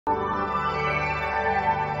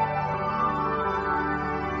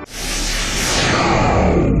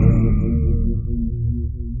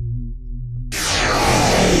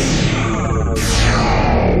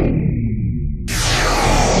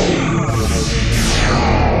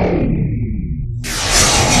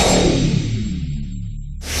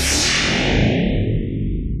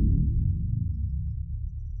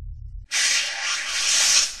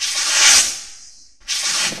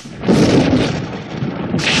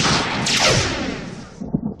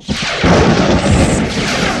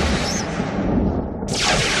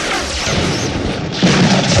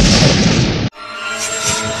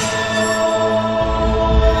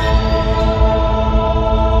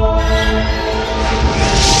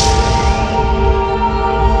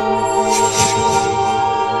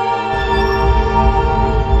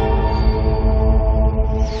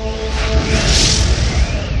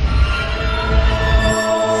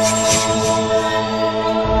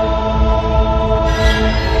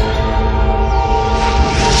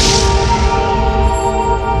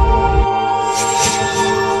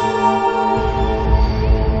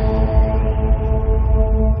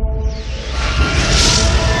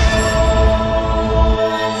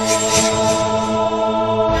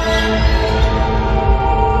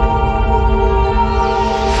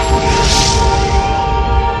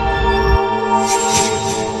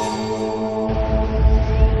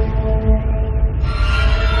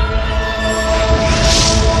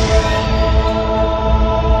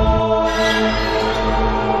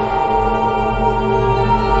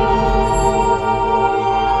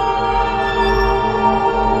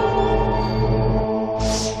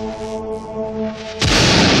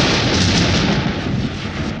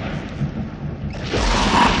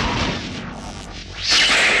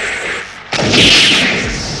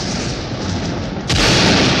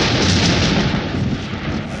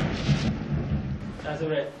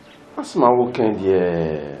Asma wo kan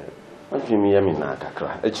de afimi ya me na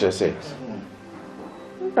kakra e kire se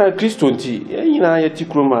Kristo nti yina ya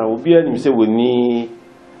tikroma obi anim se woni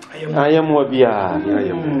ayemo bia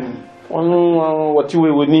ayemo onu wati we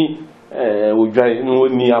woni odwan no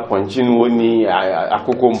woni aponchi no woni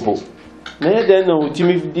akokompo na ye den na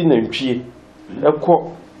otimi di na ntwie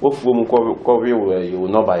ekọ ofuom kọ we wo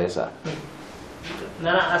no ba yesa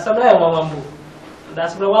na asabla ya wambu da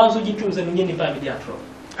asabla wanzo jitum se nyeni fa media tro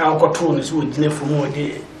anko tro no so wodine fomu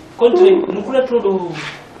ode kontre nukula tro do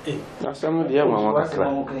na samu de mama kakra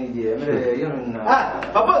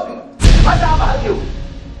papa su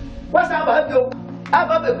wasa ba habio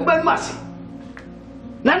aba be kuban masi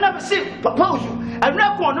nana be se papa su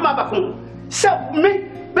anuna ko no mabako se me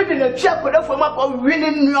bede na tia ko da fomu akọ wini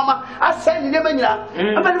nnuoma asan ni manyira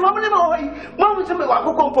amani mo ne ma hoyi mo mo se me wa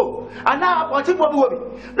kokompo ana aponti po bi wo bi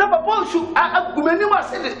na papa su agumani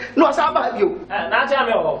masi no wasa ba habio na tia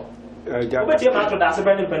me ho obeti ma to da se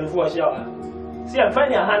bene penfu o hia wa si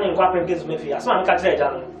amfani ahani nkwa penkezu mefi asma nka tire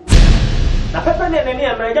ja no na pepe ne ne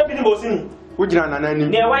ne ma ja bi ni mo sini wujina na nani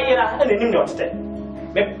ne wayira na nim ne otete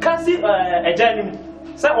me kasi eja nim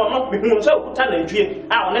se ono bi hu so kuta na ntwie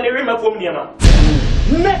ona ne wi ma fom ne ma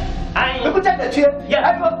me ai me kuta da tue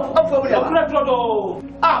ai fom ne okura trodo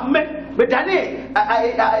me dane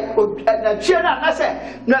na tue na se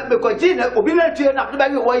na me ko ji na obi na tue na ba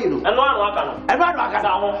wi wo yi no eno aka da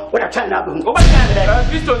ho wo da twa na bu o ba twa me da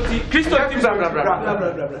Kristo ti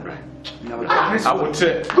bla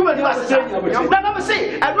abotre kuma ni wase na me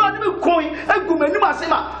say eno ni me koin aguma ni wase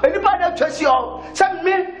ma eni pa da twa si o se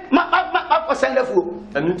me ma ko sende fu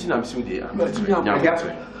anu ti na msiu de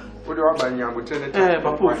wode wa ba nyamote ne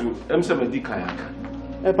papa ozu emse medika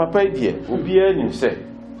yaka papa die obi ani se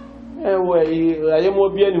we ayemo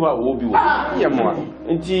obi ani wa obi wo yemo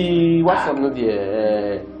nti wasam no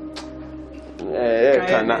de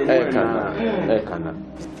kana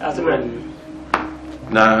asema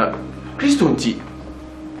na Kristo nti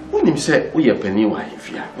unim se wo ye pani wa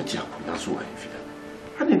hifia wo ti akona so wa hifia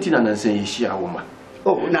ade nti na nansen ye hia wo ma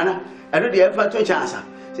nana eno de e fa to chance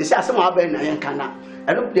se asema aba na yen kana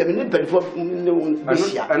eno de me ni pedifo ne won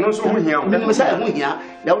hia eno so ho hia me say ho hia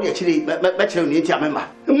na wo de kire ba kire ni ti amema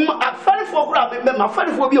afarifo kura me ma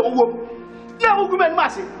farifo bi owo na wo guma ni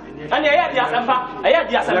mase ani aya dia sampa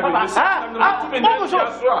ba mo so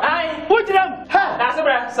ai bujiram na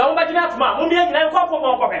sebra sa ba jina atuma mo bia nyina ko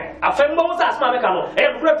mo ko pe afem bo sa asma me ka no e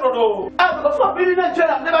kure trodo ko fo bi ni na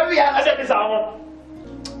chela ne ba wi ya ase bi sa ho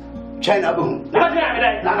China bu ba twa me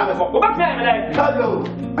dai na me fo ba twa me dai ka yo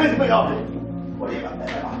bi be yo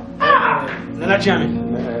nana chiame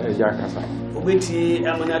ya kasa obeti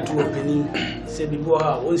amana to opani se bibo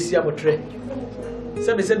ha onsi abotre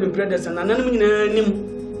se be brothers na nanum nyina nim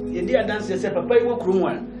yedi adanse se papa yi wo krum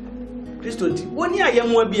wa Kristo nti woni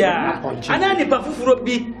ayemo bia ana nipa fufuro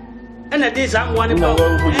bi ena de za nwa ne pa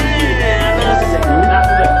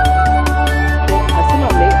asema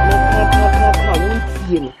me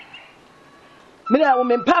wontie no mira wo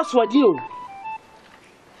me password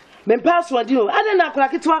yo ana na akora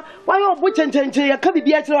ketwa why obo chenchenche ya ka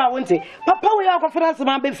bibia kire wa wonte papa we ya akofra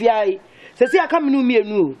nsema be fiai sesi aka menu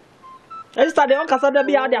mienu Esta de on kasa da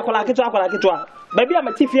bia de akora ketwa baby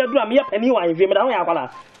am tifia du am ye pani wan hwe me da ho ya akora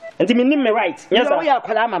enti me nim me right yes sir we ya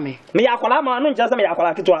akora ama me ya akora ma no nche se me ya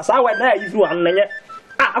akora ketwa sa we na yifu an nenye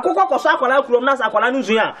akokọ koso akora kurom na sa akora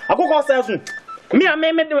nzu ya akokọ sa su me am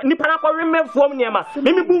me ni para ko remme fuom ne ma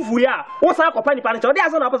me bumfu ya wo sa akopa ni pa ne che o de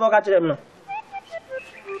asa na opeso ka kire me no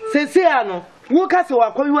sesi ano wo ka se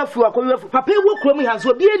wakọwi wafu papa wo kurom ha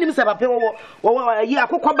so bi enim se papa wo yi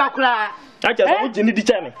akokọ ba kura acha so jini di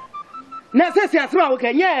cheme na sesi asema wo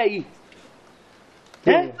ka nya yi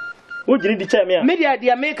wo jini di cheme ya media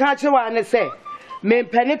dia me ka kire wa ne se me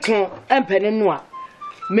mpene ton empene no a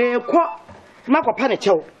me kọ makopa ne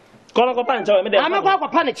chew kono ko pan chew me de amekọ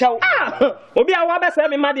akopa ne chew obi a wa be se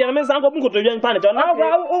me ma de me san ko bunko to yen pan chew na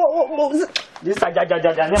this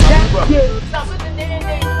jajajaja ne ma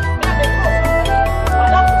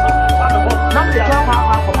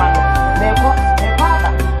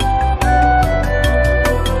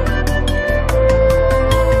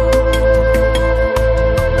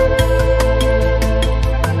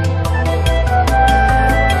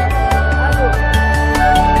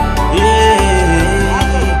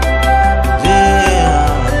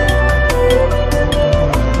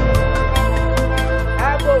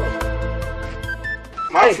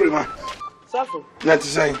Frima. Safo. Na ti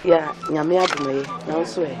sai. Ya, nyame adumaye. Na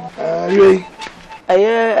nso e. Yoi.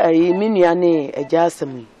 Aye me nua ne agya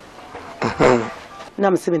asem.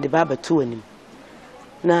 Na mse me de baba to anim.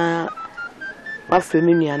 Na wafre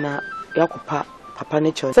me nua na yakopa papa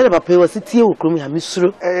ne choice say papa was tie okrom ya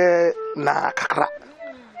misuro na kakra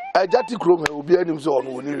ajati krom e obi anim so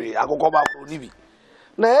ono oni we akokọ ba kro ni bi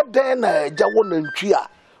na eden na aja wo nantwi a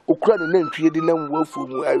okura ne nantwi di na nwu afu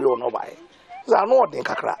mu awe ono bae za no odin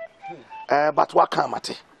kakra but wa kan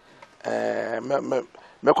mate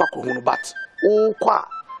me kwa ko hunu but o kwa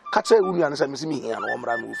ka che unu an sa mesimi hia na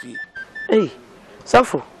omra na ofi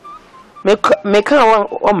safo me kan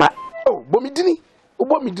wa ma bo mi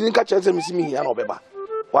dini ka che se mesimi hia na obeba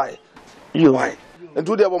why why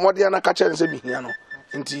ntu de bo mode na ka che se mi hia no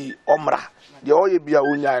nti omra de oye bia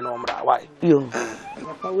onya na omra why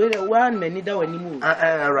papa we one many da wani mu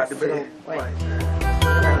right be why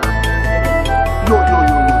yo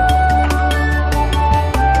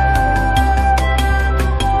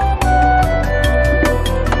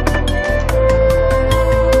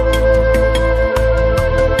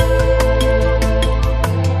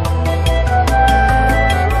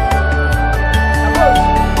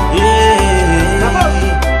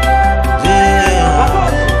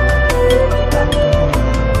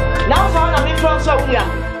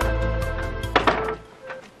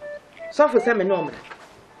Suffer some normal.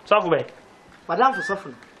 Suffer. Madame for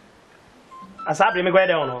suffering. Asabe me go there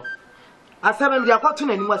no. Asabe me akwa to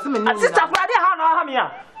nani mo aseme ni. Sister Friday ha no ha me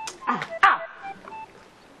a.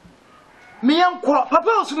 Me yankwa, papa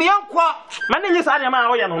osu me yankwa. Mane nyi sa de ma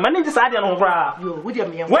wo ye no, mane nyi sa de no kra. Yo, wo de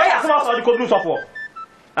me yankwa. Where ya so the kodu sofo.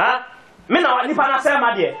 Ha? Me na nipa na se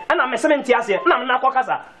ma de. Na me sementi ase, na me na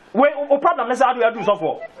kwakasa. We o problem na sa do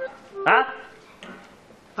sofo. Ha?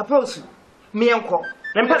 Papa osu me yankwa.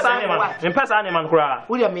 Mpesa ani man kura.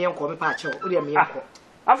 Uri me yanko me pa chewo, uri me yanko.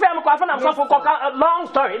 Afa am kwa na msafo kwa long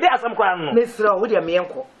story. Dey asam kura no. Mesra, uri me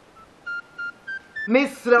yanko.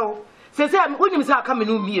 Mesra. Sese am unim se aka me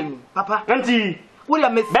no mienu, papa. Nti, uri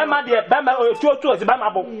mesra. Be ma de, be ma tuo si be ma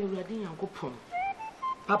bo. Uri de yanko pon.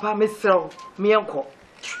 Papa mesra, me yanko.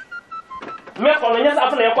 Me ko no nyasa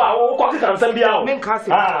afa na yakọ a wo kwa kika nsam bia o. Me nka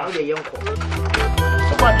se uri yanko.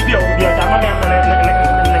 Kwa bia o bia ta ma me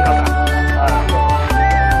ne kasa.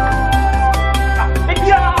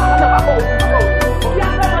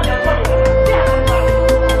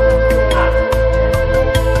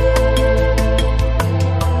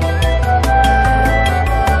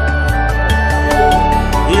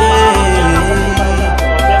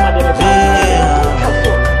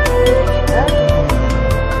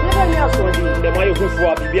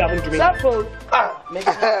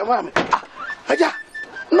 Aja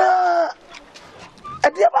na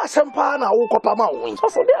ade ba sempa na wo kopa ma wo so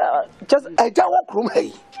for there just aja wo krum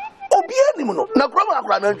hey obi anim no na krum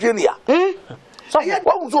akra na ntwe ne ya so ye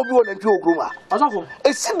wo so obi wo na ntwe okrum a Asafo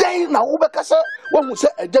esi dan na wo beka se wo hu se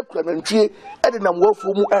aja kra na ntwe e de na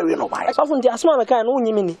mwafu mu ewe no bai Asafo ndi asma me kan no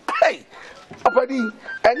nyimi ni hey apadi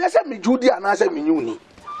enye se me judi ana se me nyuni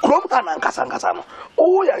krum ha na nkasa nkasa no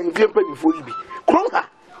o ya mfie mpanifo yi bi krum ha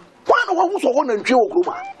wan wo hu so wo na ntwe okrum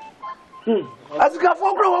a asika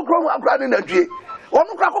fo kro akra ne ntwe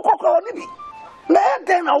onu kra kokokro ni bi na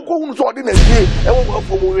den na wo hu so odi na ntwe e wo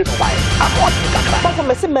afo mu we no bai akoti kakra Asafo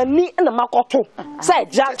me se mani na makoto say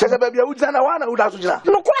ja chese ba bia udza na wa na uda so jina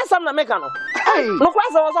no kura sam na meka no hey no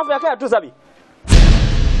kura sam Asafo ya ka to sabi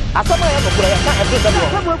asama ya no kura ya ka to sabi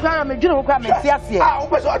Asafo kura me dwene kura me ti ase wo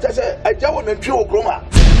be so chese aja wo na ntwe okroma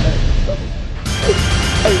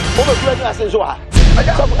hey wo be kura ni ase so ha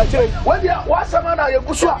Asafo achire wadia wa sama na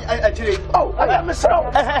yegusu achire oh aja mesra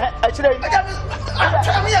achire aja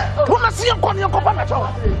achire me wo na sie ko ne ko pa na cho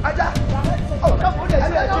aja oh ka wo de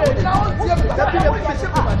achire na wo tie da bi me se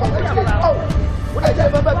ko oh wo aja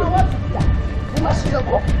baba bi wo na sie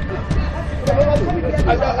ko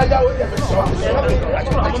aja wo de mesra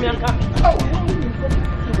oh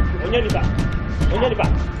onye ni ba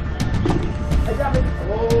aja me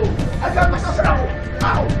oh aja mesra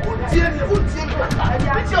ah tie ni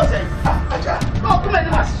It's yours, Aja. No, come on,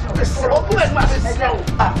 mas. Come on, mas.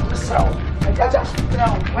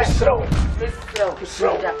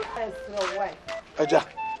 Aja.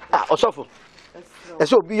 Osofo.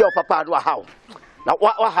 Ese obi your papa do how. Na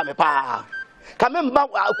wa ha me pa. Ka me mba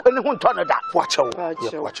ani hu nto no da. Wacho.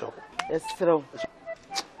 Esro.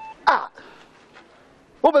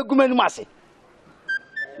 Wo be gumani mase.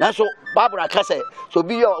 Na so Barbara ka say so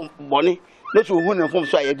bi your money. Na so hu na fom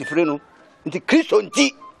so aye difre no. Nti Kristo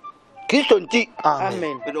nti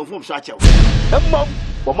Amen. E do fom so achew. Emmom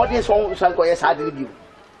bo modin so san ko ye saade ni bi.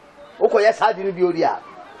 O ko ye saade ni bi ori a.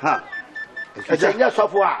 Ha. Eja nya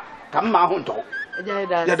sofo a kam ma ho nto.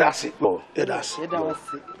 Eja Ya dase. Oh, ya dase.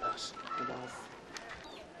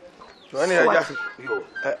 Wani aja. Yo.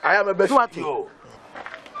 I am a best. Yo.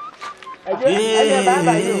 Eja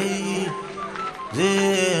baba yo.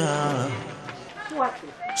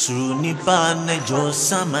 Sunipa ne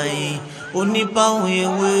josamai, unipa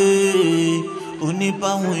wewe,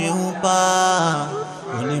 unipa weupa,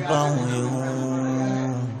 unipa weu.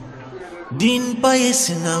 Din pa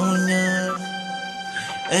yesina unya,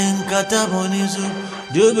 enkata bonizu,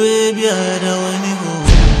 de baby ada wenigo.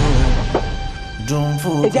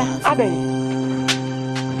 ODOMFO. Eja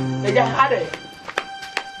ade.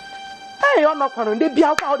 Hey, you're not going to be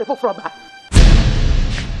out of the for back.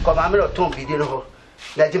 Come on, I'm not talking to you.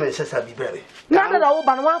 Let me say something, baby. Now that I'll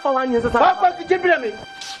ban 1 for 1 year. What did you bring me?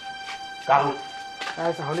 Come.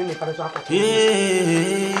 That's how many for the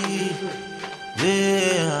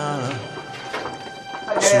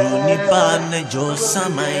Sunipa ne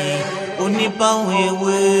josamai, unipa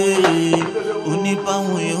wewe, unipa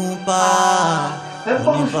weupa,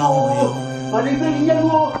 unipa weu.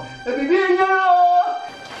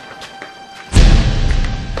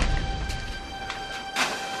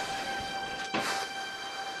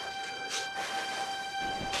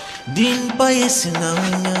 Din pa yesina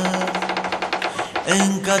unya,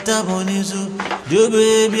 enkata bonizu, de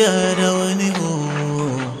baby ada wenigo.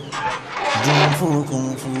 ODOMFO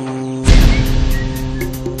KOMFO.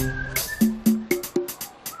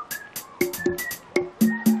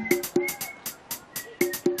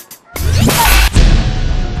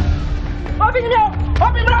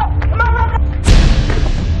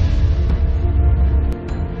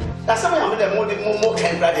 That's why I'm more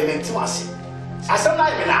can graduate to us. I said,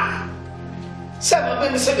 I'm seven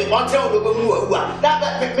women said they want to tell the woman who are that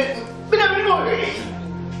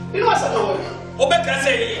you must know. Obeka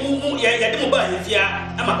say ya de mobile fia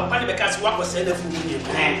ama papa ne beka se wakọ se na fu mu ni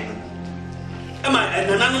ama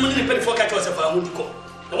nananom ne pe fo ka cho se fa mu diko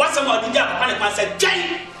na wasam odi dia papa ne pa se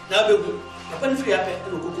twai na begu papa ne firi ape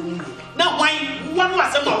na okoko mu na wan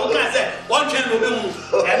wasam a wo ka se won twen no be mu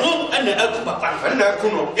eno na aku papa na aku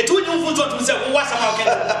no etu nyu fu to se wo wasam a wo ka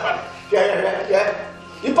papa ya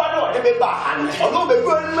ipa no de be ba han ono be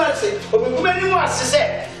go ni ma se obeku ni mu asese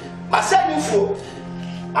masani fu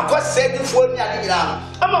akwa said for ni adira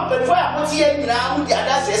ama mpefo ya moti ye nyina mu di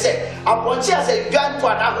ada se aponche ase dwan to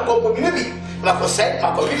ada akoko bi bi mako said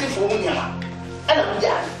mako bi fo mu nyama ana mu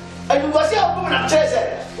dia adu go se obu na chese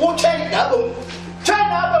wo twen na bom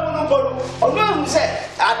no polo ono hu se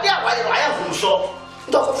ade awaya fu so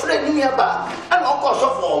ndoko fure ni ya ba ana oko so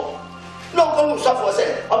fo no ko mu so fo se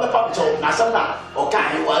o be pa to na sam na o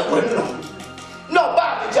kan wa ko no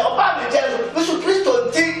ba mi je Yesu Kristo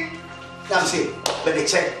ti nam say but they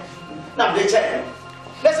check nam they check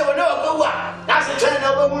let's say we know go wa that's the train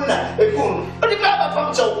na go na e kun o di ba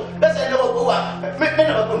pam so let's say no go wa me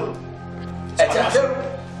na go eja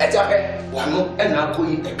wa no e na ko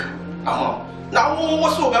yi eka ama na wo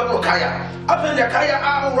so be bro kaya apen de kaya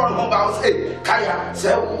a run home ba say kaya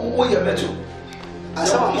say wo ye meto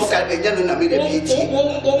asama mo ka be janu na me de bi ti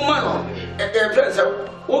wo man e friend say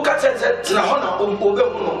wo ka say na ho na o be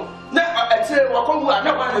hu no na atire wakowu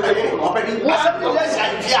ana kwa na be obedi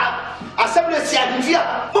assembly si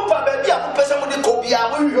advia mo pa ba bia ko pese mo de ko bia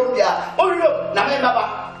mo wiwo bia mo wiwo na me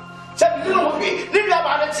baba se bi no mo bi ni bia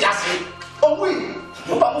ba na ti ase o wi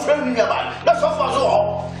mo pa mo fre ni bia ba na so fo so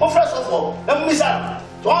ho mo fre so fo na mo misa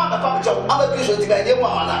to a pa pa cho aba bi so ti ga ye mo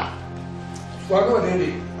ana wa go de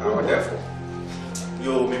de o therefore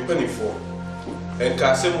yo me penifo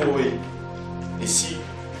enka se mo we esi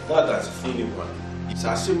na dance fini kwa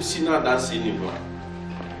sa asem si na dance ni kwa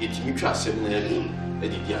etimi twa asem na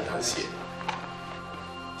edi dia dance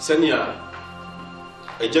sania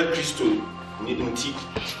eja Kristo ni nti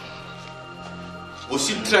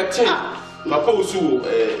osi trate papa osu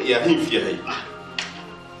ya himfia hai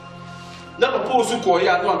na papa osu ko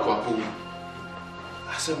ya no akwa po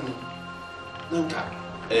asem nanka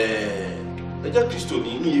eja Kristo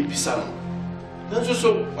ni ebisa no nanso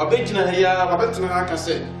so abegina ya abetena aka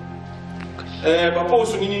se papa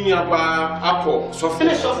osu ni aba akọ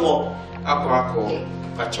sofo akọ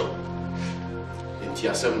pacho enti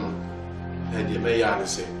asem no de me ya ne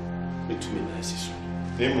se betumi na asiso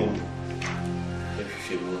nemo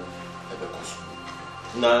efifie mu ebe koso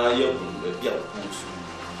na ye bu bia ko osu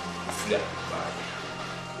fia ba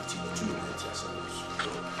enti betumi na ti asem so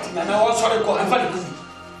na wo sori ko anfa de ku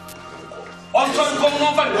on sori ko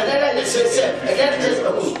no fa de se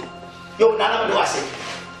yo nana me wase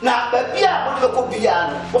na ba bia mo ko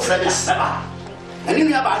bia no wo fra me saba ani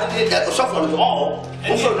mi aba de da so for no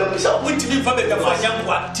o for na mi sa we ti mi fa be da fa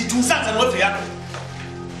yankwa ti tun sansa no fia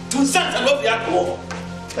tun sansa no fia ko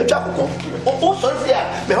e twa ko o so fia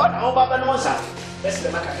me ho na o baba no sa ese le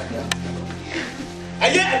makaka bia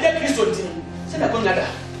aye Kristo ti se na ko nyada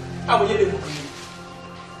a wo ye de ku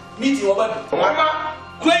meeting wo ba mama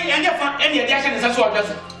kwai anya fa ene de aka ne sa so odwa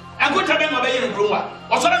so I go to them obey in Gruma.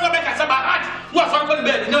 Or so I make a heart. What for the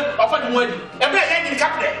bed? No, or for the wedding. A bed in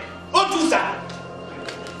Captain. Oh, two sir.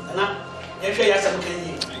 Now, if you have some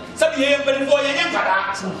can some year before you enter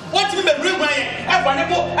that. What you may bring my and one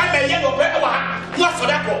I may yellow bread over. Not for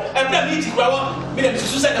that. And then meeting grower. Million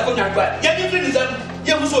Susan, I couldn't have. Yet you finish them.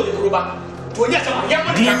 You saw the Gruba. To yes, I'm young.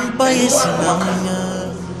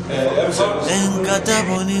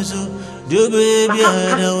 Do baby, I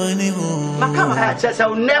don't Makama says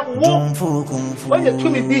I'll never walk for KOMFO. When you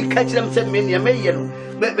told me, catch them, send me a million.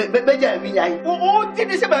 Oh, did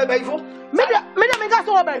you say by before? Maybe that's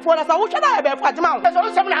all by for us. I wish I had Fatima. That's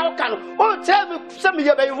all somehow can. Oh, tell me some of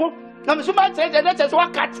your baby. I'm so much saying that that's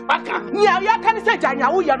what cat. Yeah, you can't say Jaya.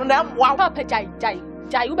 We are not wow. Papa Jai,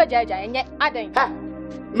 Uba Jai, and yet I don't.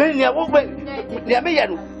 Many a woman, near me,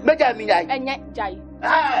 and yet Jai.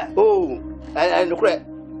 Ah, oh, I know.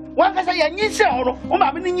 One can say, and you sound, oh,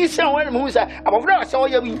 my mini sound when who said, I've never saw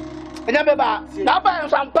you. And I remember, now by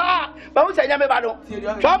some part, but who said, I remember,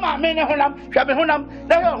 Shama, Mena Honam, Shabby Honam,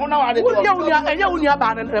 never Honam, and you are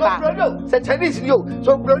bad. Said Chinese, you,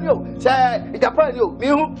 so Bruno, say, it's a part you,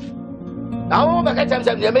 you. Now, I can't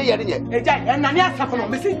tell you, and I never suffer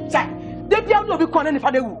from missing Jack. They don't be calling if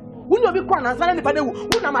I do. We know be quan and Sunday for the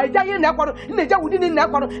wood. Who am I dying in that one? In the Jaw within that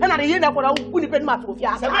one, and I hear that one. I wouldn't pay much of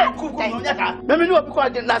Yas. Maybe you are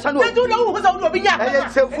quite in Nasan. I don't know who's out of Binya.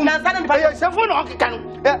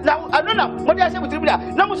 Now, I don't know what I said with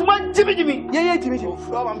Tribuna. Now, was one Jimmy. Yeah, Jimmy.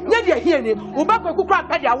 Yet you hear me. Ubaka could crack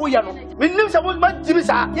Paddy Away. We knew someone but Jimmy.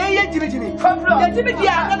 Yeah, Jimmy. Jimmy,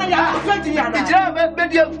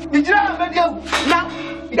 now.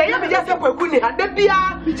 They have just a quick and the Bia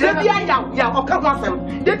Yaw, or come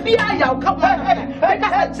on, the Bia Yaw, come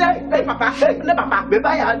on, say, Papa, maybe I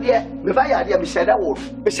idea, we said that wolf.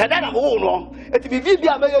 We said that I won't know. It be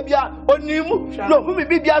Bia, or new, no, who may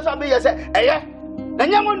be Bia, some may say, eh, and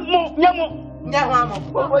Yamon, Yamo,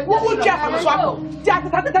 what would Jack have a swap? Jack,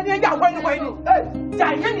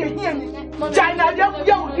 China,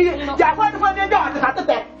 Jack, when they got at the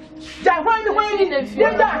back. Jack, why the way you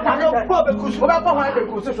don't probably could about the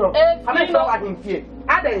position. I don't know what I'm here.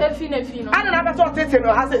 I don't have a sort of thing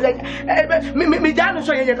or has it. Me down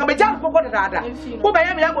so you can be down for what other. Who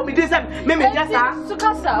by me, I will be this and maybe just ask.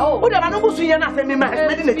 Oh, I don't know see enough in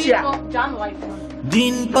the chair.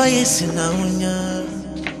 Din Paisina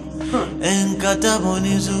and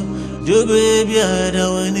Catabonizo, do baby, I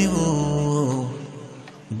don't know.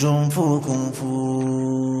 Don't for KOMFO.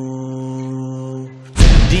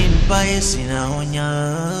 Din Paisina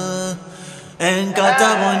onya en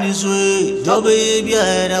Catabonizo, do baby,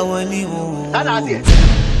 I don't know.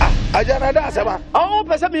 Ajana da sama. Oh,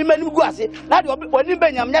 pesa mi menu guase. Na de woni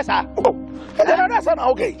benyam nyasa. Ajana da sama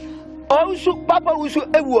okay. Oh, su papa usu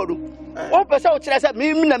ewuoru. Oh, pesa o kire se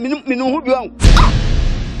mi na minu hu bi on.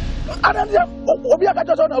 Adania obi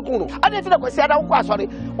aka so na kun no. Ade ti na kwasi ada wo asori.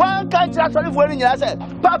 Wan kan kire asori fu ni nyina se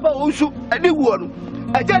papa usu ade wuoru.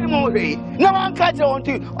 Ajani mo hwe. Na wan kan kire won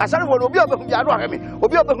ti asori fu obi obehun bi ado ahwe.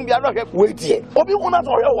 Obi obehun bi ado ahwe wetie. Obi wona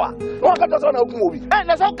so hwe wa. Wan kan so na kun obi.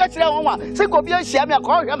 Na so ka kire won wa. Se ko bi ahia me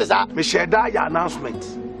akọ hwe me sa. Me share da ya announcement.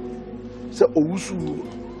 Se owusu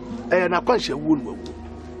na kwa hye wo no.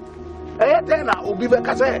 Then Obi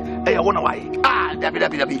Becase, wona why.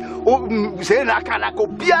 Dabi. Oh, say na Akan ko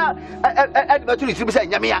bia at battery to be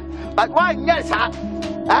saying Yamia. But why, yes, I'm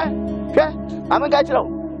a guy.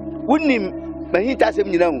 Wouldn't him, but he does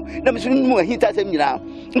him, you know. No, he does him, you know.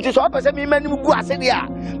 It is all person me men who go as they are.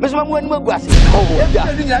 Miss Mamma Guas. Oh,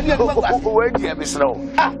 where dear Miss Rowe.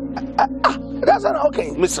 That's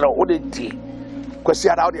okay, Miss Rowe. What did he?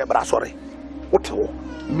 Question out there, but sorry. What?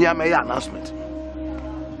 Me, I may announcement.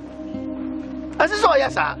 As is all,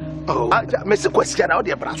 yes, sir. Oh, Mr. Question out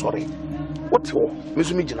there, but sorry. What for?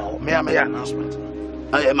 Miss Mijino, may I make an announcement?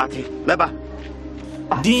 I am Matty, remember?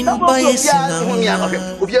 Din Paisina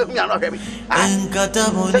and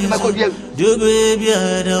Catabonizo, do baby,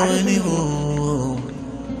 I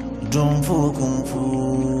don't for KOMFO.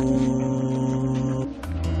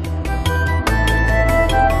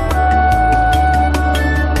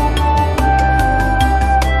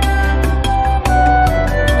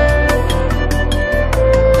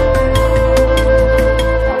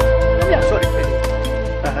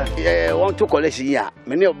 To college here,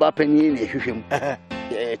 many of Bappany in a him.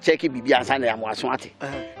 Check it, be answered. I was wanting.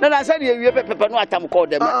 Then I said, you pepper no time called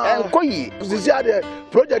them. And Koyi, this is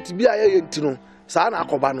project be a to Sana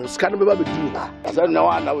Cobano, scan baby. I said, no,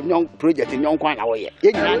 I know young project in young quite away.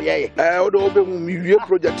 Yeah, although we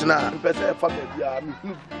project now,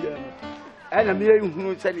 and a mere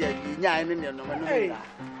who said, yeah,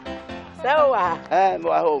 so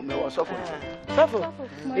I hope me was so. Safo.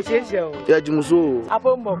 It's yo. Ya jumuso.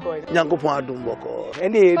 Apo mboko. Nyango po adum mboko.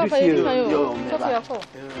 Ene edu fie. Yo.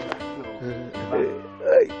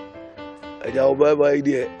 Aja oba ba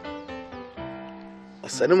ide.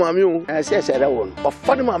 Osane mami o. Se se da won.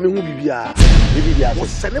 Ofane mami hu bibia. Bibia.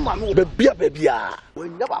 Osane mami o bibia.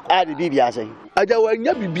 Wanya ba. Ah de bibia say. Aja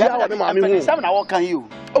wanya bibia wona mami hu. Sam na wo kan you.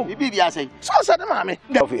 Oh, bibia say. So osane mami.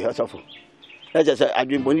 Safo. Just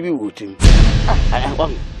adwin boni bi wutim.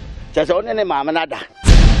 On. Just on ne mama nada.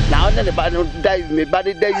 Na on ne ba no dai me ba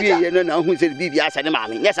de dai wie no na hu se bibia say ne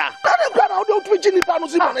mama. Yes sir. Na ne kwa na o do tumi chini pa no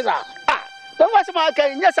si mami sa. Don't watch my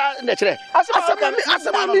can, yes, I naturally.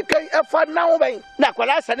 Asama mi kai e fa na wo ben. Na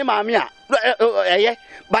kwala sane maami a.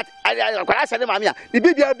 But I kwala sane maami a. The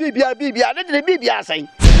bibia, na the bibia say. The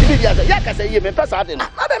bibia say, ya ka say me pesa ade no.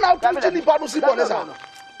 Na de na o tumi chini pa no si bone sa.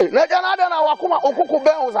 Na ja na de na wakoma okoko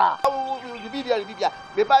ben wo sa. The bibia.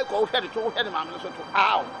 Me buy ko hwe de to hwe de maami so to.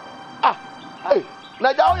 Ow.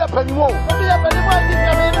 Na ja o ya panimo. Me ya panimo a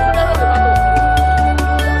bibia me no de ba.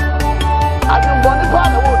 Adun boni pa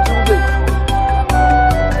na wo tu de.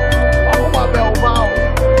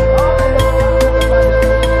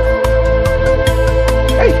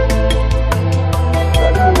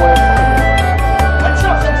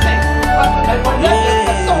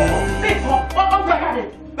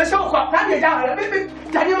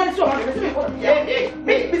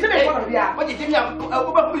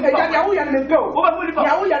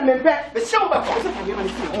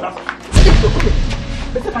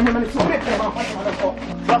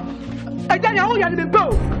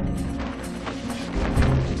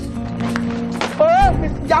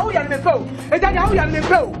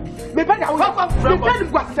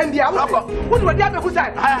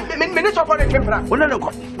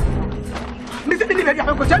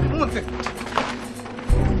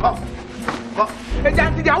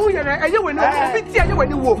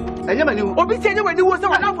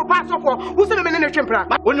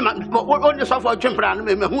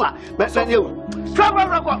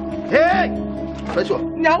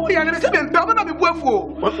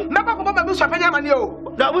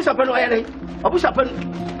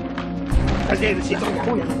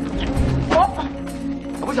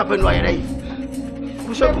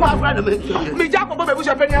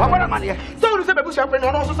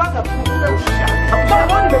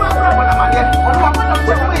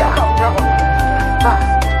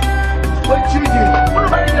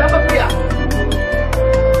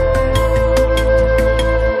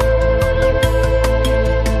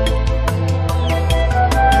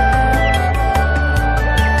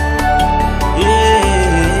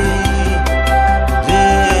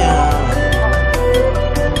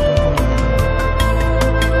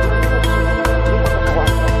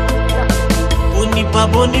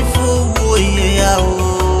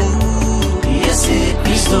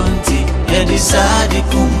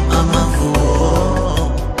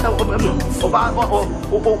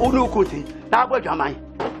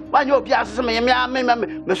 Why you be asking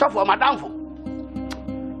me suffer madam for?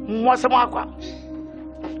 What's some aqua?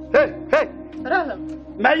 Hey,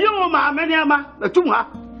 may you, ma, many ama, the tumor.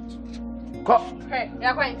 Hey,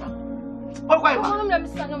 you're going. Oh, why,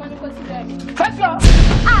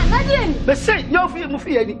 the say, your film of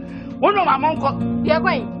fear. One of my monk, You're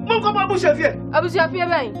going. Monk of Abu Shafia. I was your fear.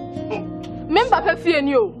 Member fear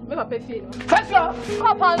you. Member fear.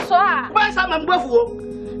 Papa, so where's some buffalo?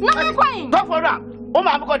 Not going. Buffalo. Oh,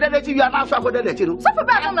 my God, that you are not so good that you suffer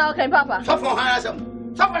back on now, Papa. Suffer,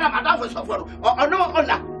 suffer, madam for suffer, or no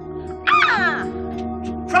honor.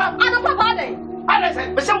 I don't Papa. I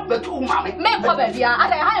said, but some the two mammy. Men Papa, I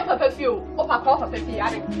am Papa few. Oh, Papa, Papa, hey,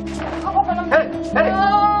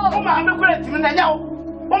 oh, my, I'm great, you know.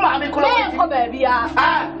 Oh, my, I'm baby.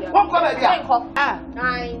 Won't come back.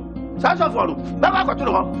 Such a follow. Never got to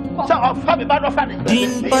know. So, I'll have a bad of funny.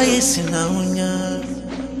 Din Paisina.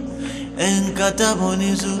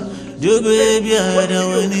 Encatabonizo, do baby, I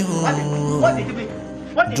don't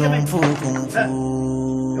ODOMFO KOMFO.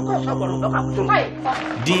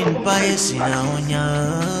 Din Paisina onya.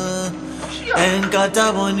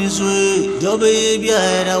 Encatabonizo, do baby, I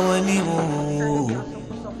don't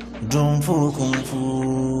ODOMFO KOMFo.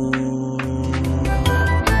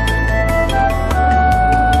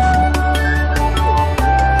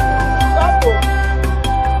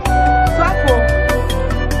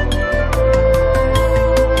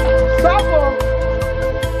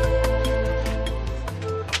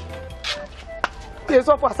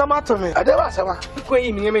 So for some to me. Ade wa sama. Ko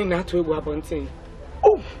yi mi me na to egu abonten.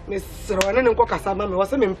 Oh, me sero ne nko kasa ma me wo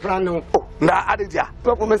se me mpra no. Oh, na ade dia.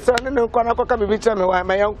 To ko me sero ne nko na koka me bi cha me wa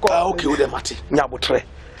ma yanko. Ah, okay, we dey mate. Nya botre.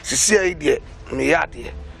 Sisi ai de me ya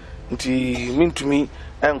de. nti mintumi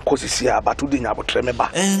enko sisi abatu de nya abotre me ba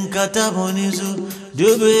enkata bonizo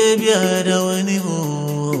do baby ada wani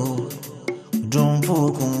ho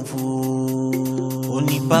ODOMFO KOMFO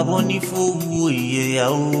onipa bonifu ye ya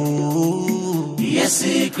o yes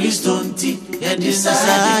Christonti ya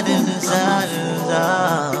disade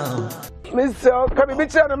Mr. Kami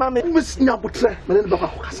bicha na mami Miss nya abotre me ne ba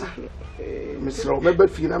kasa Mr. me ba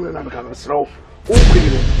fi na me na ka Mr. o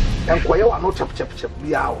kwiri enkoye wa no chap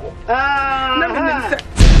bia ho na me se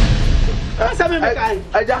asa me kai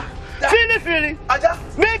aja Fili aja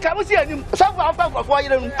me ka mo si anim safu afa kwafo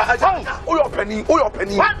yire nu o yo pani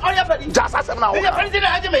ja sasem na o ya pani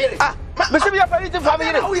na aje me yire me se ya pani ti fa me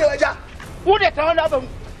yire o ye aja wo de tan na ba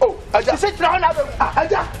o aja se tra na ba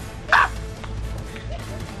aja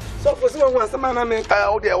so for some one sama na me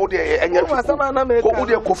o de enye one sama na me o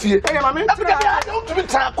de kofie enye ma me tra don't be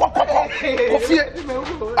tra kofie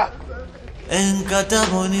enkata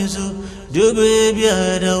bonizo do baby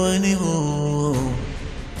ada wani ho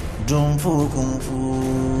ODOMFO KOMFO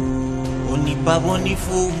onipa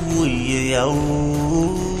bonifu ye ya o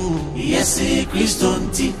yes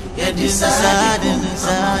Christonti ya disade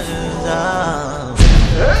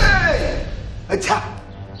hey acha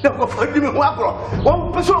no for me wa bro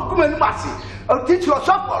won person kuma ni masi o teach you o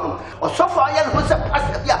suffer ya no se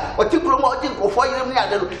pass ya o ti kuro mo o ti ko fo yire ni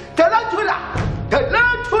ade no talantula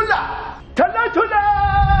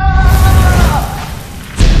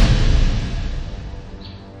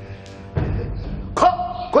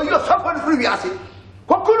ko yo suffer free we ase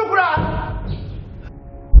ko kuru kura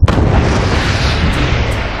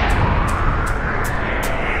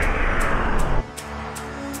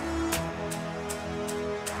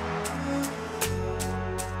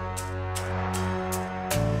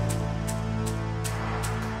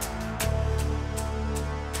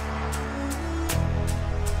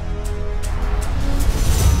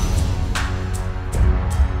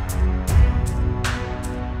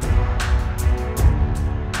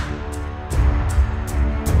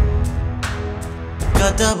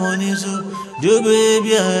enkata bonizo do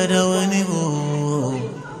baby ada wani ho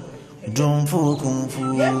ODOMFO KOMFO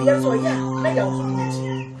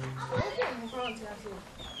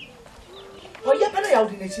Oya pena ya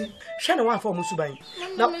odi nechi hwe na wa fa mu suban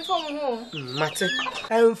na me fa mu ho mate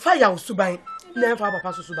fa ya suban na fa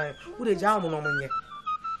papa so suban wo de ja mu no munye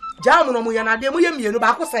jamu no mu ya na de mu ye mienu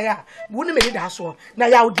ba ko se ya wo ne me da so na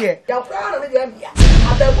ya odi e ya fra na me de ya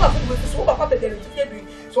ababu afu bu so papa be de ti bi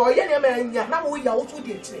so ye ne me nya na wo ya wo tu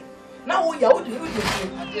de tire na wo ya wo de tire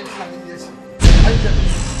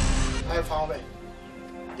I found it.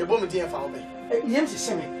 The woman didn't found me. Yem si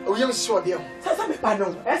seme Oh, you saw them. Sa me pa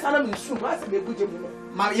no e sa na me su ma se me buje mu no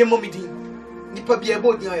My ye mommy din. Nipa bi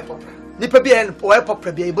ebo din o papa. Nipa bi en o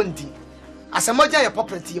papa bi ebo din. Asamoja ye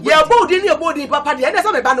property. Ye bodi ni bodi papa de e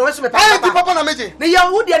sa me ba no so me pa. Eh, di papa na meje. Ne ya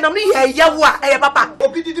wo de na me ye yawo a e papa.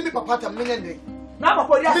 Obi di mi papa ta me nyande. Na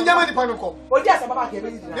papa odi Mi nyama ni pa nko. Odi asa papa ke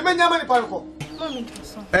be di. Ni me nyama ni pa nko. Mami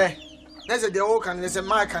toso There's a deal can there's a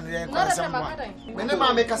mark and then some one. Me ne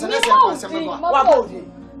ma make us an Wa bodi.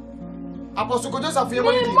 Apostle Joseph ye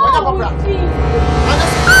money. Wanya papa.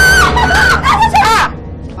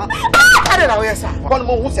 I don't know yes sir. One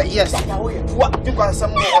more who say yes. What you got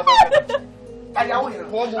some more.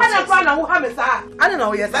 Ana kwa na wo ha me sa. Ana na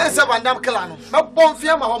wo yes. Na se bandam kala no. Me bom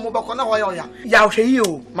fia ma ho mo be ko na ho ya. Ya hwe yi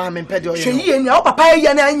o. Ma me pede o ya. Hwe yi ni o papa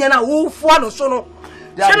ye na anya na wo fu ano so no.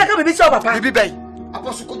 Shebe ka bibi si o papa. Bibi bay.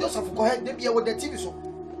 Apostle Joseph go head dey with the TV so.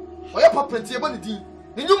 Oya papa tie bo ni din.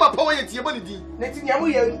 Ni nyuma pa wo ye tie bo ni din. Na ti nya mo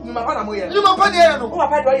ye nyuma pa na mo ye. Nyuma pa dey no. O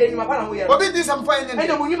papa do ye nyuma pa na mo ye. Obi di sam fa yen. E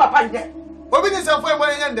no mo nyuma pa nde. Obi di sam fa yen mo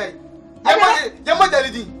yen ndai. Ye mo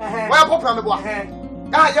dali din. Oya papa me bo.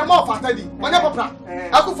 Ye mo fata di. Onya papa.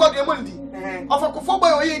 Akufo de mo ni din. Ofa kufo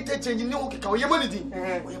boy o ye change ni ho keka o ye mo ni din.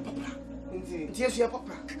 Oya papa. Nti yesu ya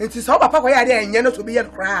papa. Nti so papa ko ya de enye no so be ye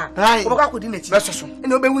kra. O ba ko di na chi. Besoso.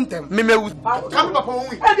 Ene obewu ntem. Me mewu. Kam papa won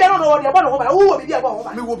wi. E bia no no wo de bo no ho ba. Wo bibi e bo ho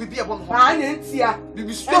ba. Me wo bibi e bo no ho. Ah ne ntia.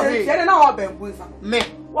 Bibi so he. Ene na ho ba nbu nsa. Me.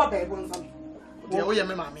 Wo ba nbu nsa. De o ye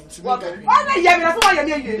me ma me nti me gari. Ana ye me na so wa ye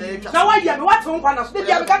me ye. Na wa ye me wa to nkwa na so. De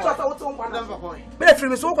bia me ka to so wo to nkwa na. Me na firi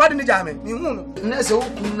me so kwa de ni ja me. Ni hu no. Na se wo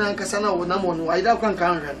kun na nkasa na wo na mo no. Aida kwa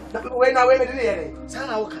nkan hwe. We na we me de ne ye de.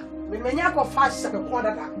 Sana wo ka. Me menya ko fa se be ko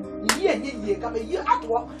dada. Ye ka me ye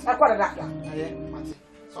ato e ko dada. Aye, mate.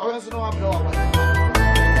 So we so no wa bro wa.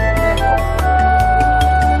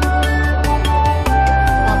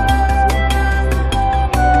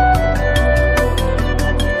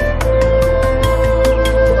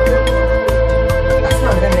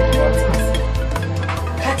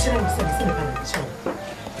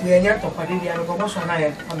 We are not to party, and go so na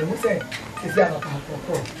ye. And we say, "Is there a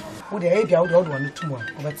Would the idea of one tomorrow,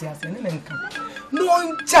 but yes, and then come.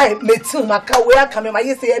 No time, meeting my car, where come in my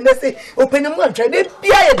say, and they say, open the month, and they be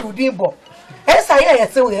a good deal. As I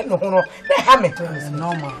say, no, they have it.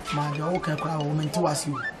 Normal, my okay, woman to ask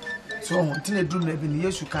you. So, until they do live in the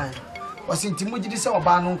years you can. Was in Timothy this or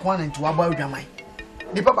Banon Quan and to about your mind.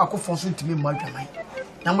 The Papa could force to me, my mind.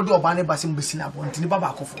 Now, we do a banner basin besina, one to the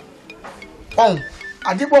Babako. Oh,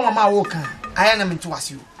 I did one of my work. I am to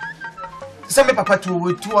ask you. Some papa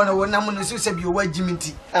to 200 numbers said you were Jimmy.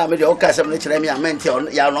 I made your custom nature. I meant your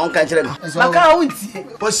long country.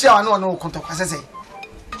 Was sure no contact, as I say.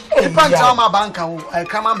 If I tell my banker, I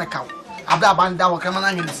come on my cow. Abba Banda will come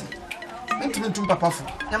on. Meant to Papa.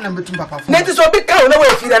 I'm number 2 Papa. Let us all be cow away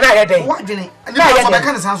if you are day. What did it? And I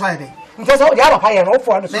can't sound Friday. Because all the other pie and all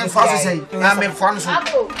for the father say, I'm in France.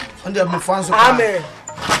 Under my France. Amen.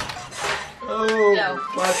 Oh,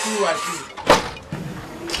 what you.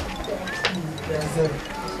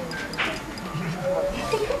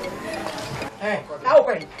 How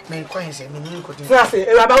can you coins and meaning could say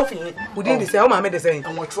about me? We didn't say, oh, my medicine,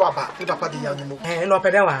 and what trouble, Papa the young woman, and no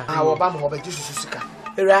pedala, our bamboo of a Jusika.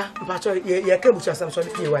 Era, but you came with some sort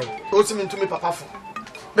of way. Go to me to me, Papa.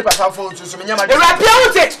 Me Papa phone to some yama.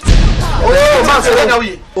 Oh, Master,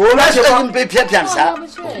 oh, that's your baby pianza.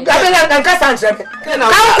 Gabriel and Cassandra.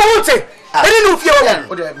 How could I didn't know if you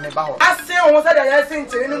were. I say almost that I think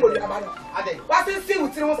to anybody about it. What is it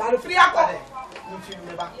with you? I'm free. I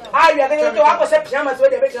are going to have a pajamas with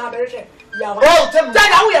the original version. Oh, tell me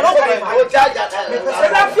that we are not going to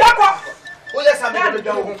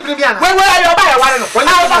when were you by one? When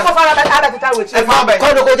I was off at the time with you, I'm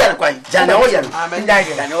going to go down quite. Janoyan, I'm in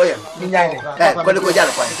Janoyan. I'm going to go down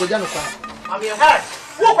quite. I'm your heart.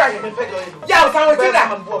 Yeah,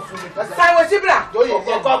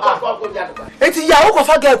 it's Yao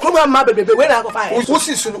for get Kuma baby when I go find.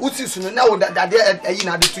 What's soon now that they are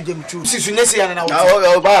not to them too. Since you know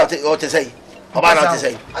about it or to say. About to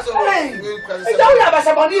say.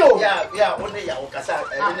 Yeah, only Yao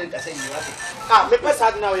I didn't say you. Ah, me pass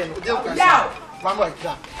out now. Yeah,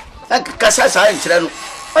 Casa.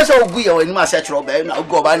 I saw we are in Massachro Bay, now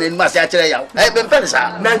go by in Massachro. I've been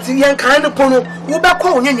Pensa. Nancy Yan kind of Pono, who back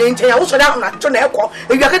home in also down at Toneco.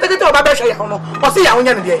 If you get to get over Basha, or see how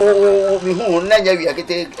young day. Oh, who never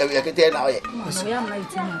get now.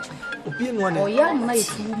 Being one or young might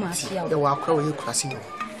too much. You are crowing crossing.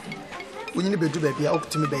 We need to do baby up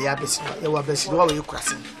to me by Abbess. You are best while you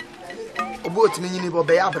crossing. About me, you will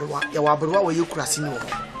be Aberwa, you are Berwa, you crossing.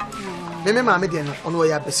 Meme ma me de no ono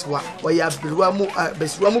ya beswa wa ya beswa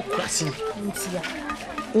mu kwasi ntia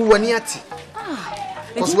wo wani ati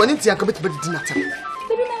cause wani ntia ka beti bedi nata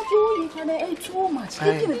baby na do you can too much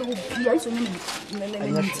take me go bia so me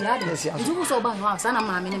ntia de ndu so ba no asa na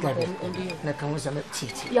ma me ne ba na kan wo se me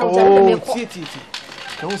titi ya wo me ko titi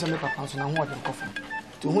kan wo se me papa so na ho de kofa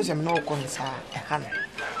to ho se me na ko nsa e ha na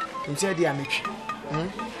ntia de ametwi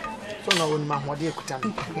so na woni ma ho de ekuta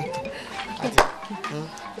me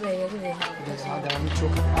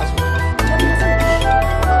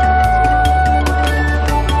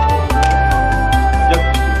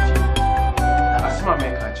Asma me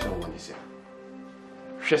ka kire woni se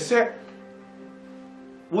hwese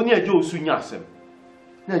woni aje osu nya asem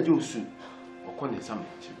na aje osu okone sam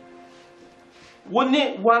chi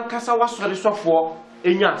woni wan kasa wasore sofo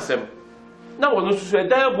enya asem na wono susu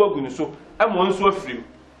edan abu agunu so emo nso afirim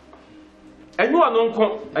enyo anu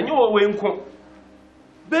nko enyo wo we nko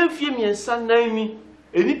benfie miensa nan ni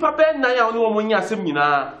enipa be nan ya wo mo nya asem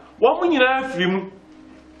nyina wo mo nyina afirim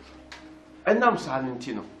enam sa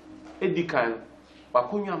nti no edikan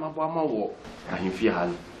wakonwa amabo ama wo ahemfie ha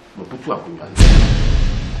no mo putu akonwa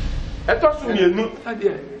eto so mienu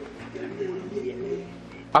ade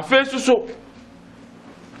afesu so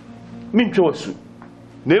mintwe wasu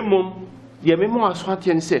na mom ye memo aso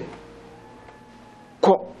ate ne se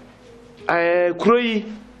ko kroyi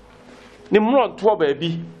ni mronto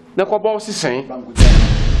baabi na kwaba osisen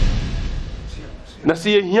na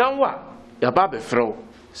se yehianwa ya ba befrew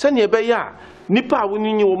se ne be ya nipa a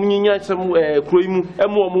woni wo munyinya sem kroyi mu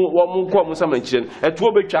emu wo ko mu samanchire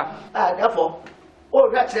eto betwa therefore o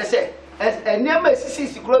ra kire se enema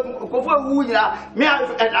sisi kofo wu nyina me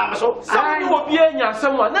am so sam wo bi anya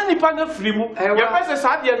sem wa na nipa na firi mu ye pese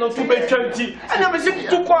saade no to betwa nti ena me si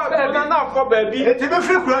to ko na akọ baabi eti be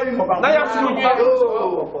firi kroyi mo ba na ya firi be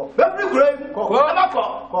firi kroyi ko na ko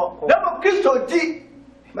na mo Kristo di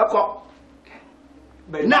na ko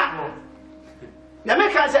na me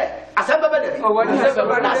kan se asem baba da bi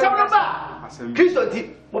na asem ba Kristo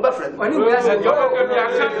di mo ba friend wani we asem yo ko bi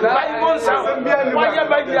asem bai mo nsa wa ye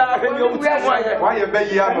ba dia he yo uti mo ye wa ye ba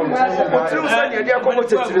ya no o tru so ne dia ko mo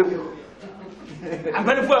tetire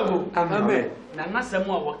Amani fuago. Amen. Nana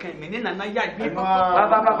semu a wakan me ne nana ya dwe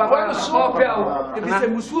papa. So pe o. E bi se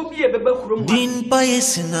musuo bi e beba kurom. Din pa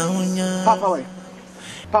yesina unya. Papa we.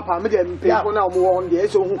 Papa me dem pe ko na omo won de e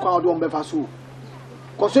so hu kwa do mbefa so.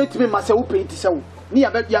 Ko so etimi ma se wo pe ti se wo. Ni ya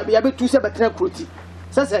be tu se betra kroti.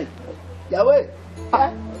 Sese. Ya we.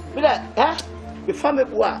 Me da me fa me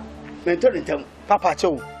bua. Me to ntam. Papa che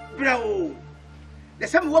wo. Bro. The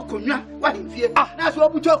same work on you, what in fear. That's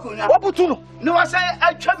what we talk on. What put you? No, I say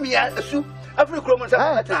I chum me a soup every chromo's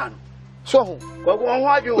at a town. So,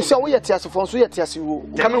 why you say we are tears of Fonsu, tears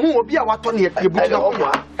you. Come who will be a what on your boot.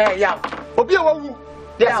 Eh, yeah. Obi a woo.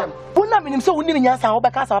 Yes, put them in so winning your sound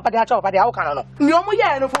back as a padiacho of the Akan. No more,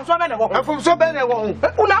 yeah, from so many. I'm from so many.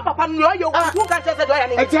 Una papa, you can't say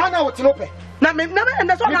a Tiana or Tinope. Now, and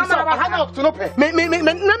that's what I'm out to Nope. Many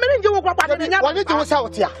you walk up at the one to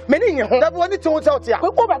out here. Many that one to out here.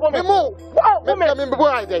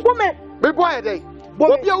 Woman, before a day.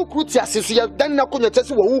 What you could see, you have done not on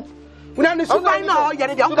test. When I know you're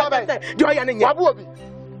the Yabu.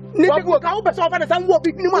 Never go over so and some will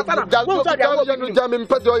be no matter. Jamin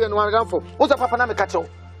Padoy and one for. What's a Papa Catcho?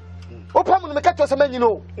 What Pamela Catcho, some men you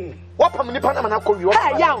know. What Pamela Panama call you?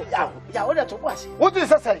 Yeah, what does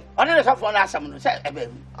that say? I don't have one ask someone to say,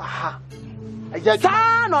 aha.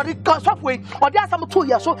 Son or the software, or there's some 2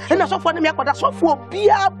 years so, and that's for me, but that's for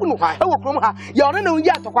Pia Puno. I will come her. You're no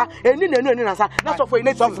Yatoka, and then that's for a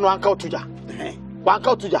native no uncle to ya. Walk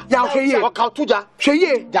out to ya. Walk out to ya. She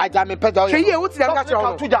Jajam Pedal. She what's the catcher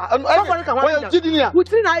to ya? And I did in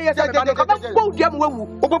within I years, both them will.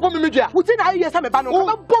 Within I years, I'm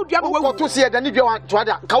about both them will to see it, and if you want to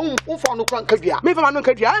other, come for no Cadia. Maybe I'm not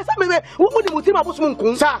Cadia. What would you think about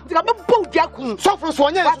Smoon? Sir, both Jakun, suffer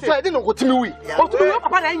Swan, I didn't know what to me. Oh, to your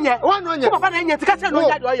papa, one on your papa, to catch on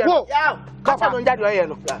that.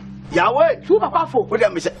 Yahweh, two papa for what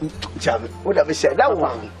I said, that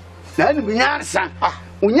one. Then me answer.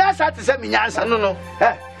 Unyasa to say me answer. No.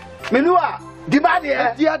 Menua, Dibadi,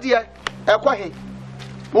 dear. Ekwahi.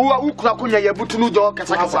 Who Krakunya Yabutunu dog,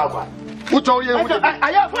 Kasaka. Who told you?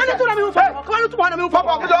 I have one to one of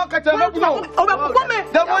Papa, dog, I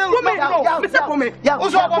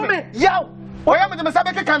am the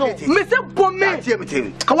Masabaka Cano. Mr. Pome,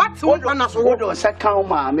 what's one of Wodo,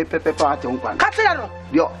 Sakama, me Pepe Parton. Catano,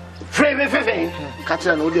 your favorite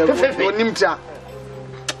Catano, Nimta.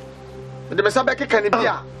 The Masabaka can be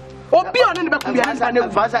a. Oh, be on the back of the answer and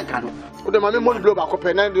Fasan. The Mammy won't blow back up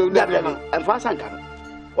and Fasan.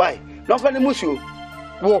 Why? Not for the Musu.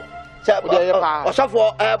 Whoa. Or so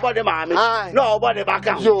for a body mammy. No body back.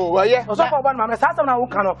 You, yeah. So for one mamma, Sasana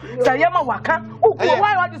Wukano. Sayama Waka.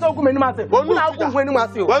 Why are these old women? One out when you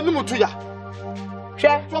must see. One number to ya.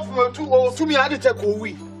 Share 2 me. I did take a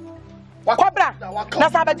wee. What?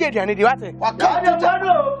 That's how I did. I need you at it. Well,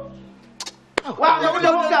 you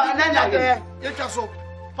don't go and then you just so.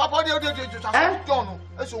 Papa, you don't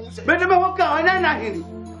but never walk out and then I hear you.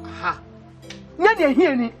 Ha. Never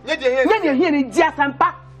hear me. Never hear me, just and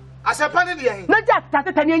pack. As a panny, not just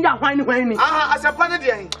started 10 years when as a panny,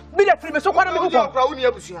 be a free so one of the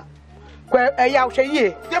where a young Shay,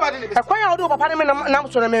 a quite out of a Panama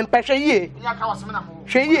Namson and Pesha ye.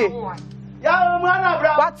 Shay,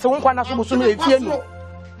 what's one of the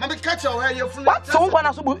Mammy catch where you're from. What so one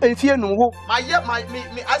of fear no. My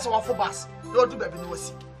eyes are for bus. Don't do baby no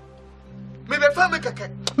see. Maybe a family cake.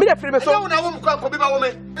 Me a free so now won't come be my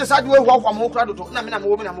woman. Decide where walk from more crowd to Namina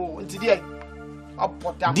woman and more until the end.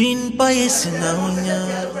 Din Pais and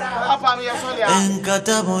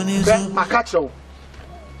Catabonizo. I catch you.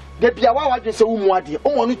 There be a while I just say, Umwadi.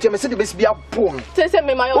 Oh, only to me, say the best be a poor. Say,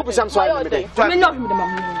 me my own. I'm sorry.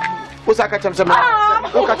 Who's I catch him some?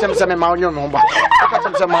 Who catch him some amount your number? I catch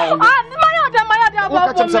him some amount. I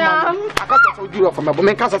catch him you from a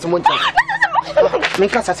woman. Cast as a muncho.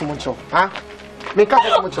 Make us as a muncho. Huh? Make us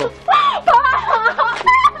as a muncho.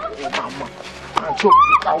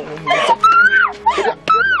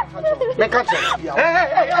 Make us.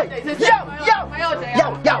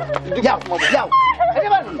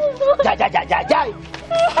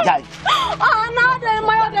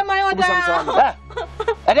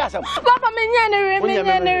 Papa, me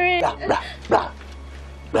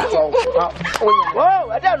oh,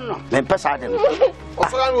 I don't know. Then pass out them.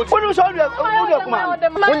 What was all your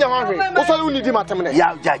when you're hungry? What's all you need to matter?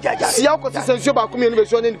 Yeah. See how consistent you are coming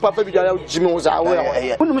in Papa Jimmy was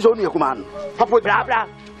away. When was only a command? Papa, blah blah.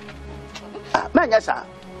 Man, yes, sir.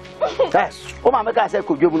 Yes. Oh, my God, I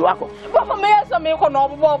could you walk. Papa, may I some milk on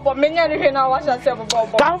all but many now was a several.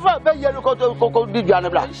 Come for a yellow cocoa, did you on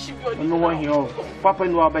black? No one here. Papa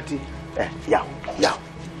and Betty. Yeah.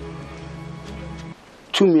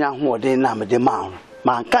 To me, I'm more than I'm a demand.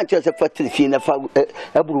 Man can't just a fatty fin of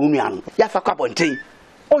a broom. Yafa Cabonte.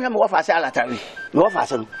 Oh, I'm off as alatary. No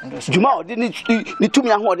fasten. Juma didn't need to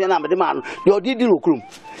me and what the number the man. Your did look room.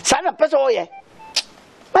 Sign up, Peso, yeah.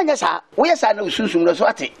 Manasa, where's I know Susan was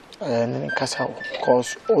what it? And Casa, of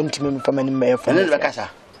course, won't me from any mayor from the Casa.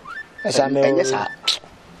 As I may, yes,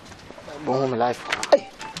 home life.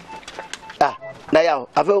 Ah, now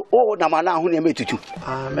I've all the man who near me to you.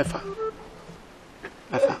 Ah, Mefa.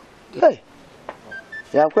 Hey,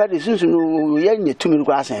 you have quite a Susan who yen to me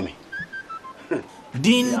grass me.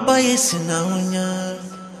 Din Paisina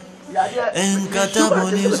and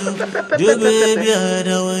Catabonizo, the baby had a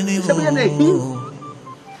winning.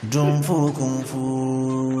 ODOMFO KOMFO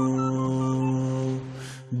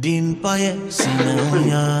Din Paisina.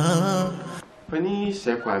 Penny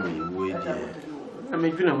said, wait, I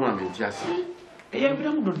may feel a woman just. I am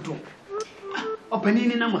not do.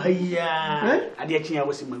 Opening in a Mahaya, I did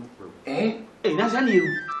was in my room. Eh, that's a new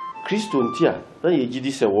Christian Tia. Then you did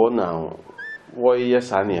this a war now. Why,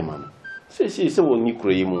 yes, I am, man. Say, so when you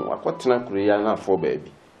cream, I got not create for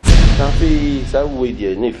baby. Something is a way,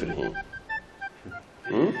 dear nephew.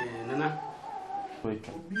 Nana.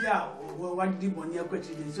 Yeah, what did one year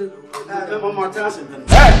question? Sorry.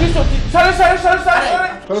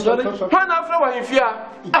 Pan after in fear.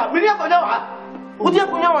 Ah, we never know. Would you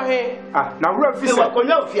put your hair? Ah, now, Refi said,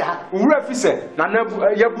 Refi said,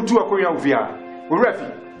 Yabutu Akoya, Refi.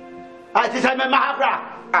 I just am a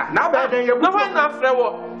Mahabra. Ah, now better you no one after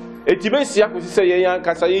what? It may see I say, young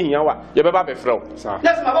Cassayin, your baby fro. Yes,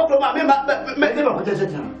 my uncle,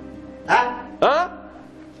 huh?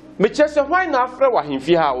 Michester, why not after what in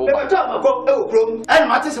fear? Oh, and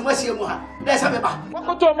Martis and Wessie, let's have a bath.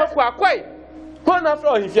 What to my quay? One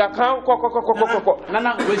after if you can't,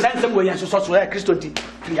 Nana, we send some way and so swear Christian.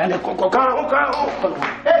 Fear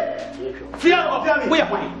of we are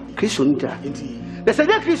Christian. There's a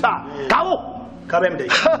Christian. Cow. Come day.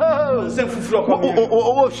 Send for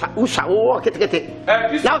who shall walk it.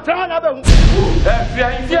 Now try another.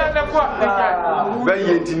 Very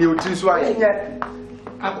intimate.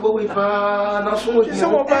 I go with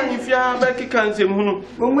some of if you are back, you can't say,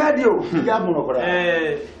 where do you?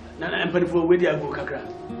 Nana empathy for where I go, Kakra.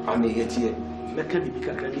 I may get here. Let me be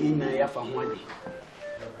Kakra in a from 1 day.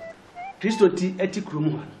 Christo T. Etic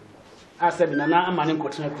room. I said, Nana, a man in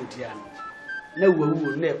Cotina Cutian. No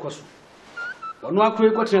woo, near Cosu. Or no, I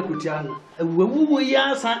create Cotina Cutian, and woo,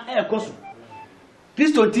 yes, and air Cosu.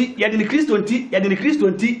 Christo T. Yadin Christo T. Yadin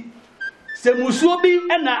Christo T. Semusobi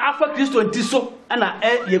and Alpha Christo T. So, and I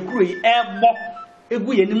air your crew air more. A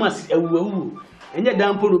good animas, a woo. And yet,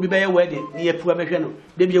 damn will be by a wedding near Puamecano.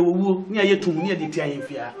 Baby, a woo near your tomb near the Tian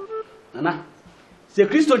Fia. Nana. Say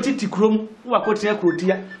Christo Titi Crum, who are Cotina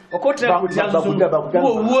Crutia, or Cotina Crutia,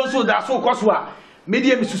 who also that so Coswa.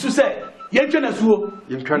 Medium is to say, Yankanas who,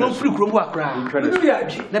 no free Cromwa cry.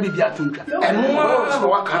 Never be a tunka. And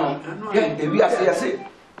what can we are say,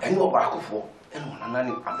 and no barco for, and one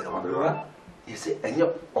another. You say, and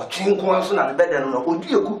your watching Quanson and better than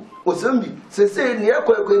Odioku was only say near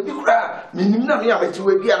Quack, big cry, meaning nothing to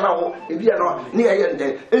be now, if you are not near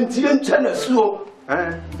Yende, and Tian China slow,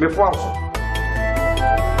 before.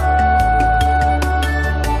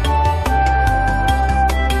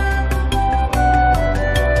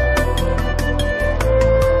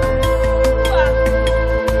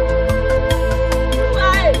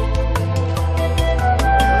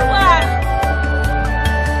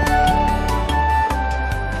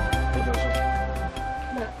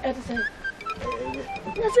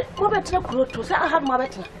 To say I have my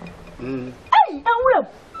better. Hey, I'm well.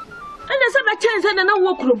 And I said, I changed and I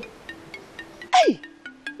walk room. Hey,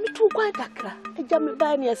 me too quite a I jam me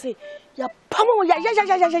by me. I say, ya pummel,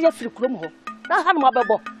 ya free room. I have my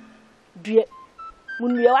bubble. Dear,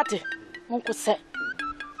 when we are at it, Uncle said,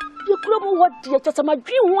 you club what dear, just my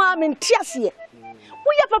dream warm in tears here.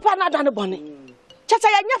 We have papa not done a bonnet. Just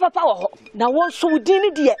I never power. Now, one so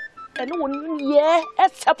dinner, dear, and no one, yeah,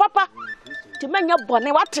 it's a papa. To man your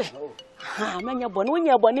bonnet, what? Ah, man, your bonnet, when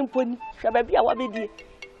you're bonnet, pony, shall be our baby.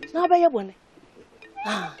 Now, by your bonnet.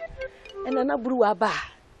 Ah, and then I brew a bar.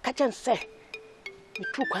 Catch and say, you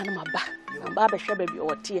took one of my back, and Baba shall be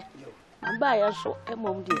your tear. And by us, so a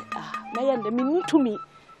mom dear. Ah, may and the minute to me.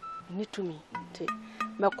 Need to me. Take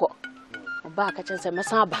Mako. A bar catch and say,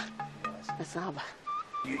 Masaba. Masaba.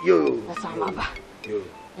 You, Masaba. You,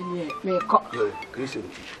 and ye may call you, Christian.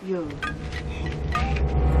 You.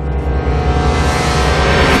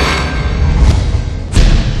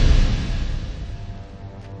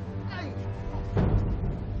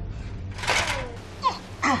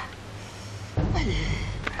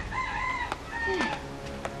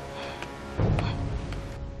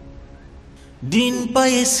 Din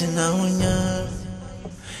Paesina unya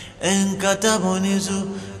enkata bonizo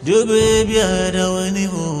de baby ada wani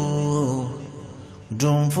ho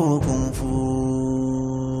ODOMFO KOMFO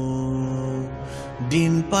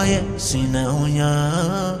din paesina unya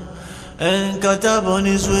enkata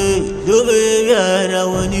bonizo de baby ada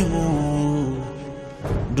wani ho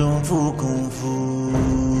ODOMFO KOMFO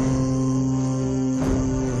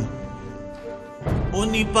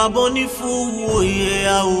oni pa bonifu ye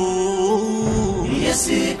ao yes,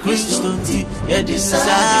 Christianity, yeah,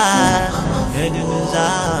 desire,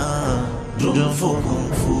 ODOMFO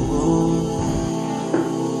KOMFO.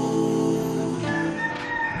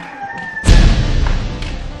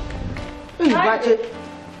 Watch it.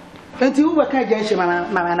 Until you work against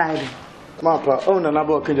Mama Nide. Martha, own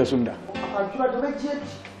another Kenya Sunda.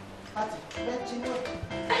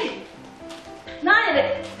 Hey,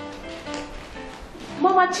 Nide.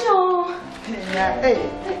 Mama Chino. Hey,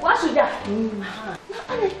 what's with that?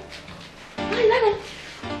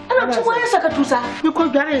 I'm not too much like a tusa. You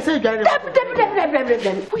could get it, say,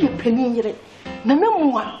 put your penny in it. No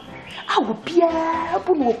more. I will be a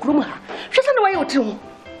pool cruma. She's on the way to him.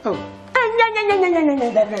 Oh,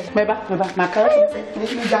 my cousin,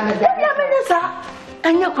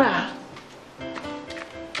 and your cry.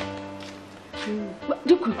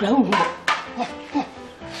 You could grow.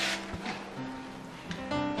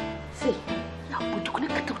 See, now we do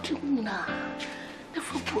not get to you now. The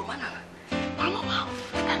foot woman. Mama,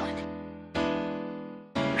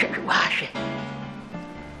 wash it.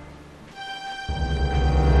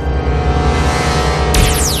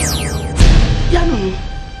 Yummy.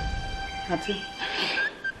 That's it.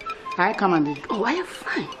 I come and oh, I am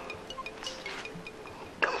fine.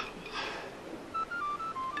 Come on.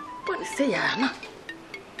 What is say, Anna?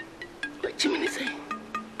 What do you mean to say?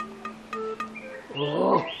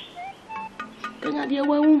 Oh. Kanya dia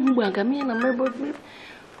wa mbanga mie na mebo.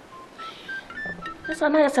 Sasa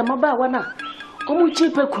na yasa maba wana. Omu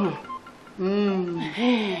chipe kunu.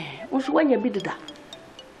 Usu wanya bidida.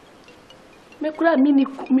 Mekura mini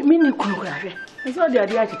kunu kuraje. Nso dia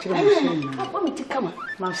dia chichira machine. Hapo mitikama.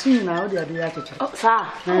 Machine na dia dia chichira. Oh, sa.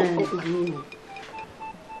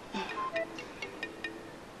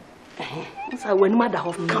 Sasa wani mada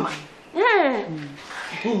hof kama.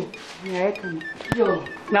 Yeah, come. Yo,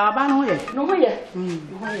 now I know it. No way.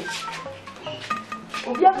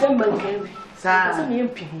 Obi abem bankewe. Sa.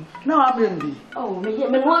 No, I bring. Oh, me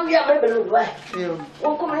no we are below why. Yo.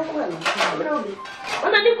 O come on.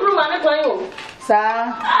 Ona ni kuruma na twan yo. Sa.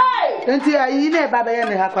 Ai. Enti ayi na baba ya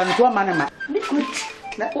ne ha kwa nto ma ne ma. Ni kuti.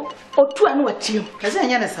 Otu anu atiem. Ese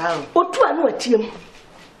nya ne sa o. Otu anu atiem.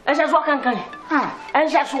 Ese so kankan. Ah,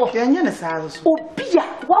 ese so. Ya nya ne sa so. Obia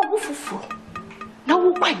wa wo fufu. Na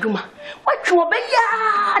wo kwaduma. Watwe obeya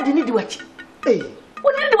de ni di wachi.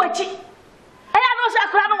 Wo ni di wachi. Aya no se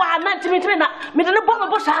akra no wa na ntimi na me de ne bo me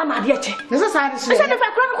bo sa ma de eche. Ne sa de se. Ese de fa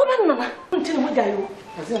akra no ko ma nana. Ntini mo jayo.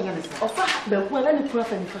 Ese nya ne sa. Ofa be ku ala ni tura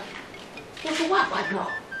fa ni fa. So wa kwadwo.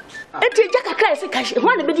 Eti jaka kai se kashi.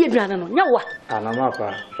 Ho na be di aduana no. Nya wa. Anama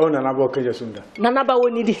pa. O na na bo keje sunda. Na na ba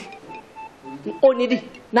woni di. Oni di.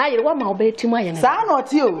 Na yire wa ma obe timu aye na. Sa na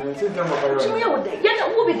oti o. Timu ye wo de. Ye na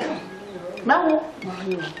wo bi kan. Mawo.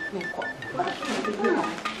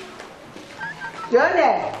 Jone.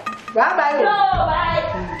 Bye bye. No, bye.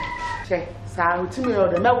 Che, sa utimi o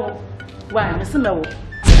de mawo. Wa me se mawo.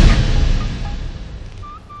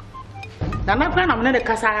 Na na kwa na me ne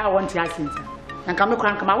kasa ha wonti asinta. Na ka me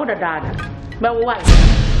kwa nka ma wo da da. Mawo wa.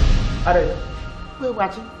 Are. We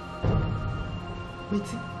wachi.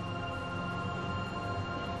 Miti.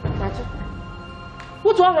 Wachi.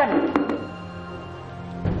 What already?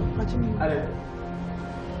 Allez.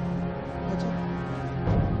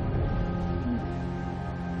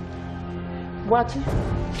 What?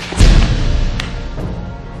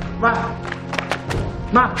 Ma.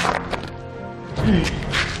 Ma.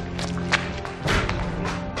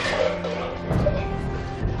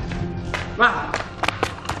 Ma.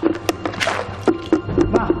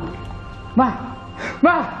 Ma. Ma.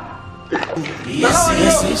 Ma. Yes,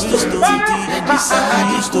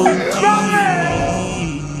 estou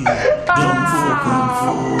ODOMFO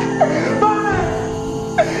KOMFO.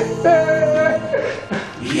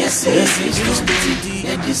 Yes,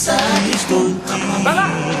 estou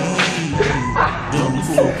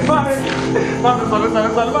ODOMFO KOMFO.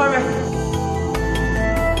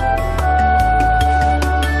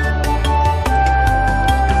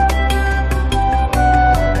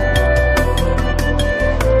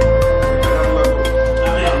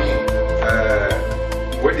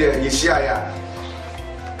 Yesiaya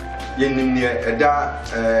yenim ne eda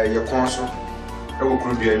ye konso e wo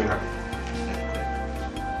kru bia nwa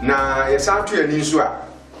na yɛsa to ani nso a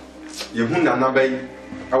yɛhu nanaba yi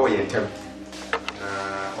awɔ yɛn ntam na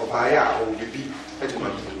ɔbaeɛ a ɔwɔ bibi adwuma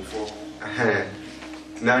mpanimfoɔ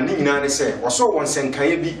na ne nyinaa ne sɛ ɔso wɔn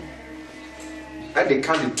nsɛnkaeɛ bi ɛde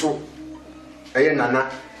ka de to ɛyɛ nana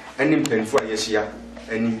ɛne mpanimfoɔ a yɛahyia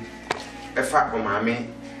ani ɛfa ɔmaame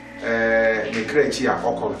ne kra akyi a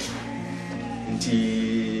ɔkɔ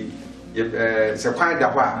nti sɛ kwan da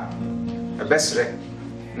hɔ a ɛbɛserɛ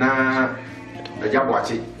na agya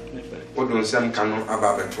boakye wodo nsɛm ka no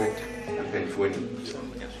aba abɛto mpanimfoɔ ani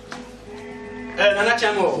nana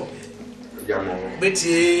kyɛn Jamo.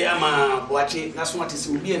 Betty, ama boakye na so ate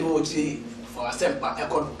sɛ obi ene o kire for asempa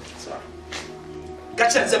ekɔ no. Ka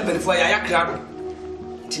kyerɛ sɛ mpanimfoɔ ya yakra do.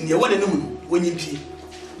 Ti ne wɔ nanum wonyimpie.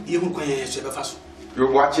 Ye hu kwan yɛ so bɛfa so. Yo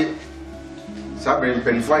boakye. Sabre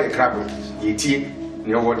mpanimfoɔ yɛ kra do. Ye tie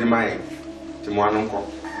ne ɔwɔ de mai. Ti mo anu nkɔ.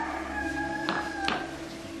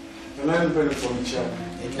 Nana mpanimfoɔ nkyia.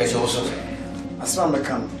 Ɛsɛ wo so. Asra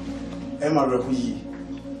mekan. Ɛma rako yi.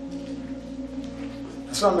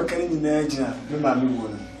 So I'm a canning in Agina, no mammy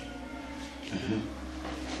woman.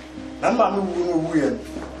 And mammy woman,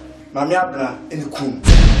 Mammy Abra in the coom.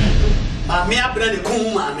 Mammy Abra in the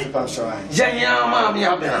coom, mammy, I'm trying. Janya, Mammy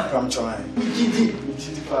Abra, I'm trying.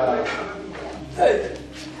 Hey,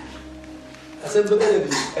 I said,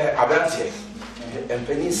 Abate, and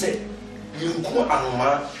Penny said, you come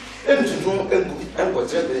on, and to do and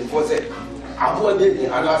what's happening for that. I was there,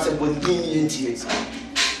 and I said, when Guinea tears.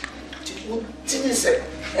 Tini said,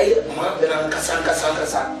 "Hey, ma, bena kasa.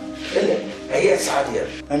 Hey, sadia."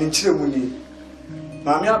 And in Chimuni,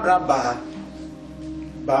 Mammy Abra ba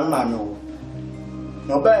mammy.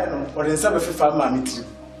 No bad, or in some of your mammy too.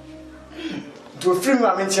 To a free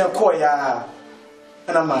mammy koya,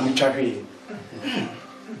 and a mammy chappy.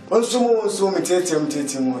 Also, so me take him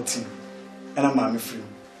more tea, and a mammy free.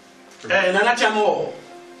 Nana Chamo,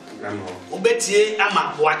 Obetie,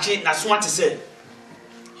 ama boakye na so ate sɛ.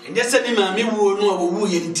 Enye se ni maami wo no awu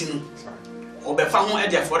ye ntinu. Obefa ho e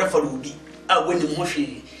dia fore obi a woni mo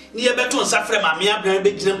hwe. Ni ye beto nsa frɛ maami abran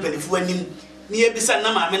be gina mpanifu anim. Ni ye bisa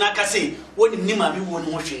na maami na aka se woni ni maami wo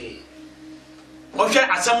no hwe. O hwe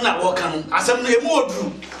asam na wo ka no, asam na emu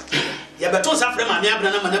oduru. Ye beto nsa frɛ maami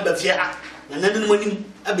abran na mana ba fie ha. Na nanim anim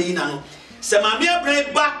abeyi na no. Se maami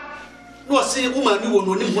abran ba no o se wo maami wo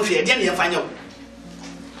no ni mo hwe e dia na ye fa nyawo.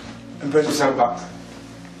 Mpɛnti samba.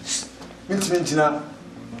 Mintina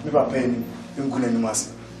me papa ni nkuna ni mase.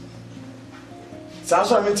 Saa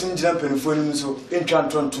so mintina gina penifo ni so entwa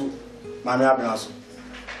ntonto maame abena so.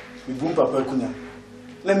 Me bu papa kunya.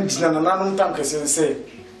 Na mi gina na nanom tam kese se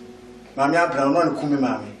maame abena no ne kumi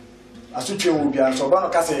maame. Asotwe wo bia so ba no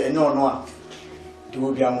ka se enye ono a de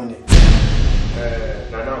wo bia mo ne.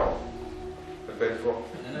 Nana o. Penifo.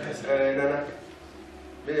 Nana.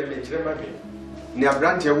 Me gina ma bi. Ni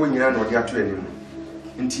abrante wo nyina no de ato anim.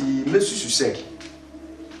 Nti mesusu se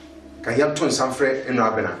ka yam ton sanfre eno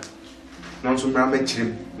abena na nso mra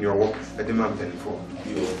machirim ni owo e de ma mpanifo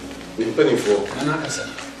yo ni mpanifo nana kasa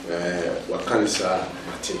wakanisa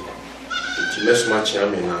mate nti mesuma chia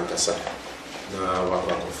me na kasa na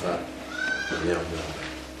wakofra ni abena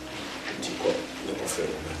nti ko ne kofra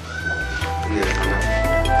ni nana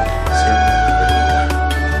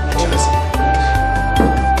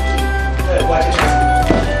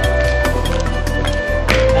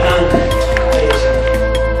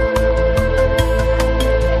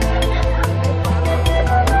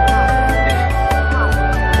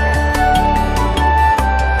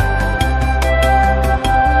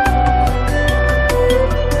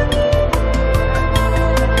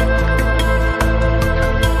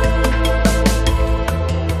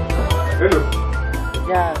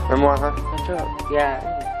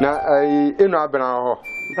na eno abena ho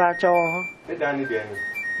ba cho ho e dani de ni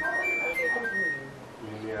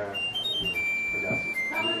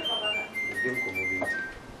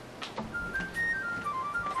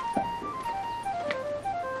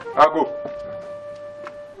Ago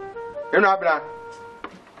eno abena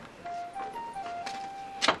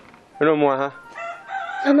eno mo ha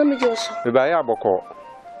ana me joso me ba ya aboko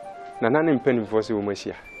na nane mpanimfo se wo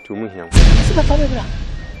mahia to mu hia se ba fa me bra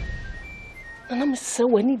ana me se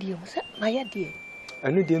wani die mo se na ya die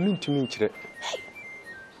anu de mentumi nkyere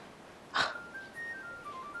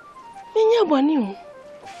menya boni o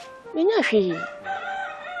menya hwe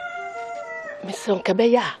me se onka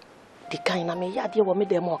be ya di kan na me ya die wo me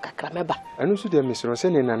dem o kakra meba anu su de mesro se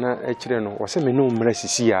ne nana akire no wo se me no mra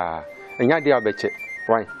sisi a enya de abeche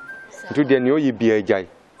wan ntu de ne oyi bia agai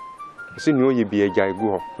se ne oyi bia agai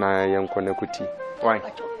gu ho na yenko na kuti wan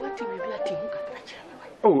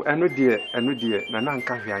oh anu de nana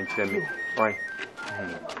nka hwe ankyere me wan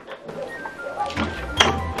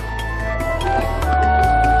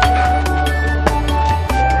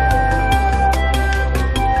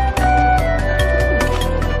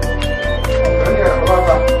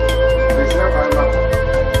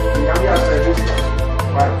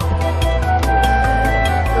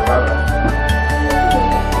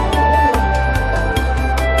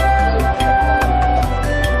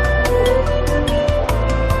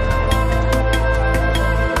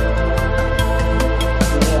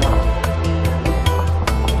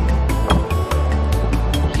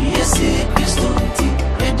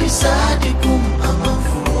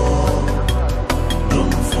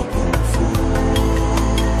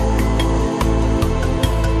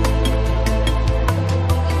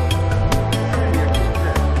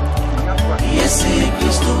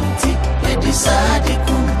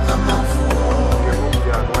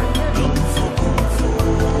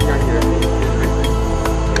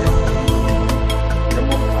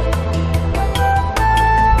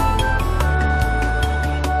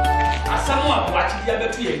actually ya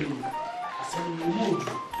betu ye you asem you mood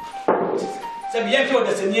se bi ye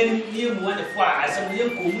the senior ni mu wane fo asem ye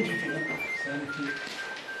ko mu tutu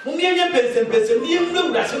mu mi enya pese ni mu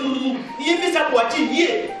wura asem mu ni bi sa ko ati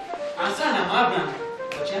ye ansa na ma bra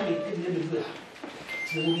o cha me e bi du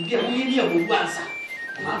ti mo bi mu ye ni e bo ansa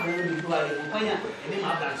ma bra ni du ale mo kwanya ni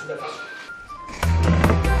ma bra so be fa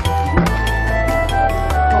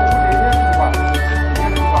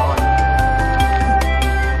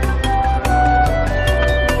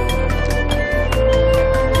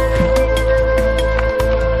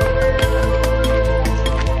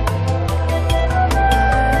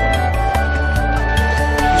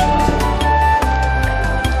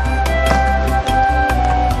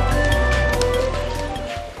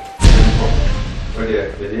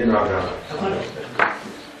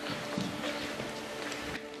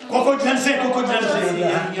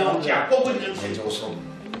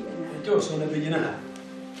so na bejina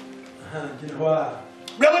aha jina wa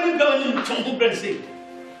blawani chongu bense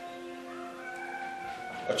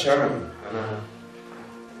achara ana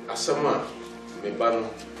asama me ba no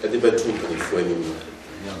e de betu mpanifu anim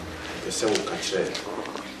ke se wo ka kire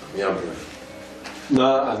me abra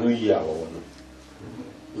na anu yi awo no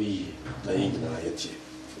wi na yi na ya tie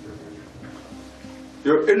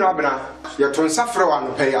yo eno abna ya ton safre wa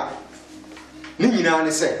no peya ni nyina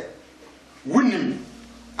ne se wunim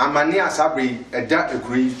amane asabre eda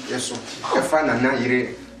ekuri yeso efa na na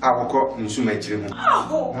yire awoko nsuma kire mu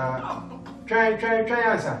try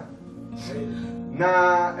answer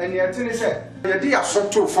na eni atene se ye di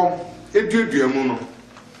asoto fom eduadua mu no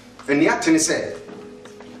eni atene se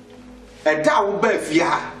eda wo ba fie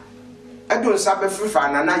ha edo nsa be frifa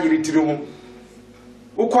na na yire tire mu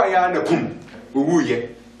wokọ ya na kum owuye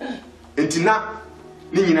entina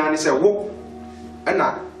ni nyina ne se wo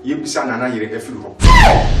na yebisa na na yire efiri ho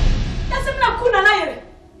Yasem na ku na yire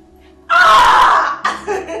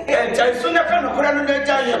Jai suna kana kura no da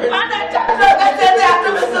jai. Ana ta so ka te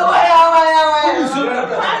atu so waya.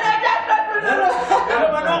 Ana ta to.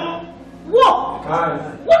 Wo.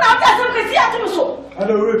 Wo na ta so ka si atu so.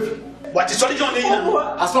 Ana refi. What is sorry John dey?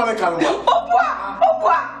 Asma me kan mo.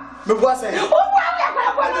 Opwa. Me bua say. Opwa ya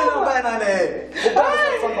kwa no ba na ne.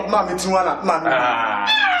 Opwa ma me tinwa na ma.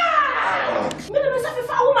 Me no say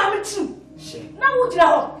fa wo ma me tin. Na wo jira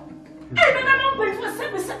ho. Eh me na no go for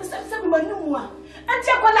se manu a.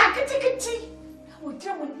 Ante ko la kitikiti. Wo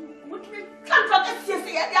jira mo tumi kan fa ka sie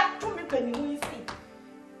ya dia to me pani wo isi.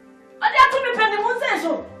 Ade ato me pani wo se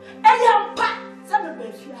so. E ya mpa se me ba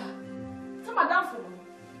fia. Se madam fo.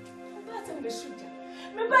 Ba se me suja.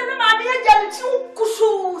 Me ba na ma de ja ni ti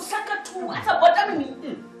kusu sakatu asa boda me ni.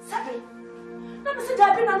 Sabe. Na me se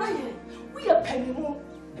da bi na na ye. Wo ye pani mo.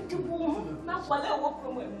 Enti wo na kwale wo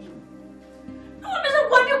kro mo emi. Na me se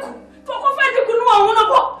kwani ku. To ko fa di ku no wo no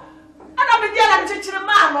bo. Ana me dia la chichire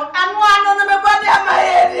ma no. Anu na me ba dia ma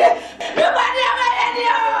ye die. Me ba dia ma ye die.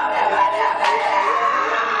 Me ba dia ma ye.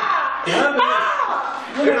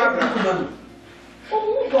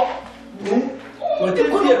 What is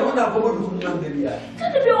here? What are you doing? Can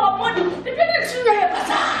you be our body? The parents in there,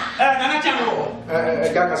 Nana Channel.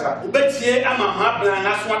 Gakasa. But here, I'm a happy and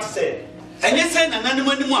that's what to say. And you say, an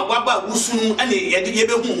animal waba wusun and ye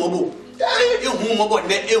be humobo. You humobo,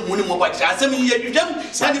 ne humobo, as I mean, you jump,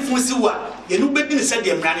 Sandy Fusiwa. You know, better said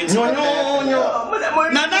them running. No.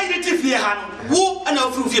 Nana, you did fear her. Who and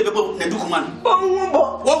our fruit people, the Dukuman. Oh,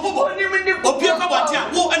 who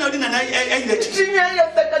and I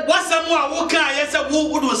didn't. What's some more? Who can yes, a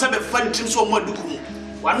who would have a fun to so more Dukum.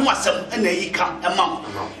 One was some and they come a mom.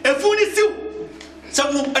 A fool is you.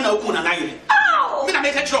 Some and Okuna Nile. Oh, I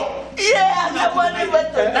make a show. Yeah, I want to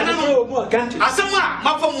go. As some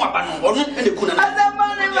my phone weapon or not in the Kuna.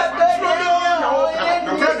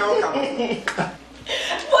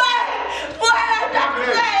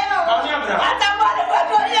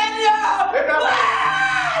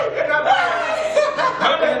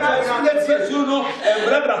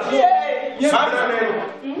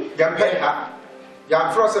 Ya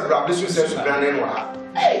frost bra bisu se su bra ne no ha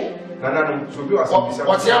nana no so bi wase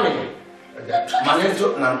What's yummy?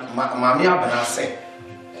 Manento na mami abana se.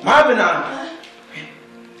 Ma abana.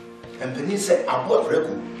 Empani se abo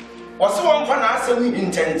afreku. Wose won fa na asem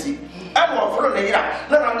intenti. E wo foro ne yira.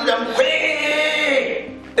 Na na ndem kwe.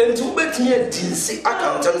 Enti wo betinye dinsi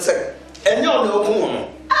akantem se. Enye ono oku no.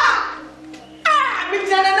 me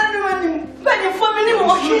jana na no anim. Bani fo me ni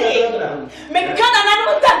mo hwe. Me kana na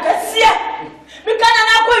no takasie. Me kana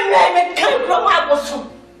na ko nwe me kan kro ma aboso.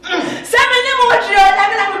 Se me ni mo hwe na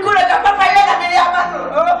me na me kuro ka papa ye na me ya ba no.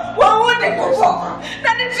 Wo wo de ko. Na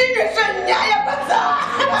ni tinye so nya ya bata.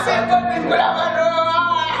 Na me ko me kura ma no.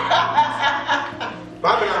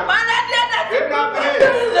 Babana. Mana dia na.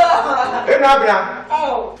 Abra.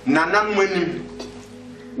 Nana Mwenim.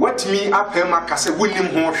 What me up him a case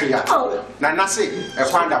winning horse? Nana say, a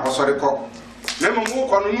find a hosoriko. Never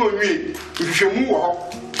move on no way. If you move,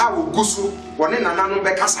 I will gusu, one in Nana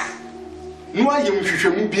Becassa. No, I am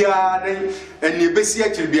Shushamubia and the Bessia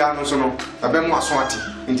Tilbiano sono, a Bemo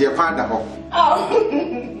Swati, in the Panda Hop.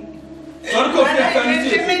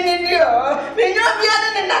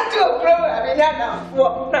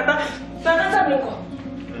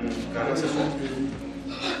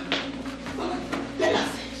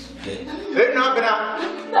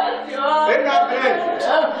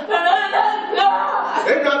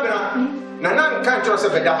 Nana can't just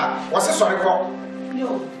have a dad. What's a sorry for?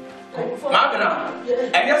 Mabena,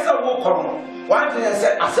 and yes, I walk on. One thing I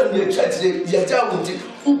said, Assembly Church, Yajawunti,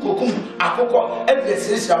 Ukukum, Akoko, and the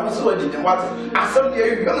sister was already in what Assembly,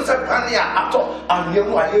 you said, Pania, Ato, and you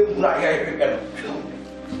know, I hear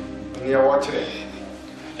near watching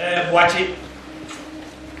it. Watch it.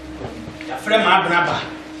 A friend Mabnaba.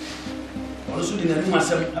 Also, in a room,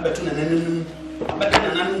 myself, a better than an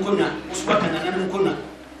Anamuna, was what an Anamuna.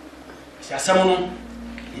 Sasamon,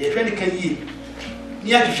 ye really can ye.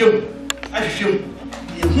 Near to show, I show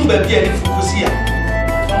you never be any focus here.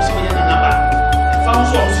 Found some another. Found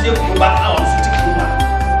some still go back out to Kuma.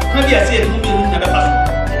 Maybe I say a movie never passed.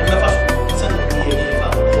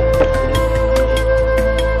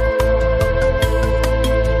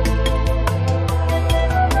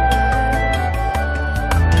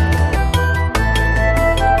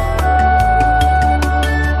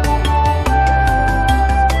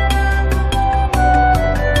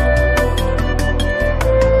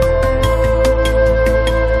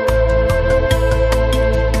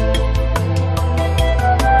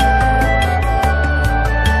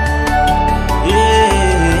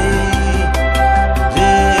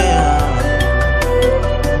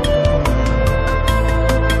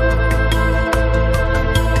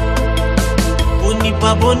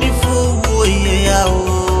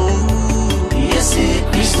 Yes,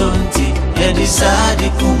 Christianity, and decide to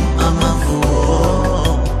come, I'm a fool.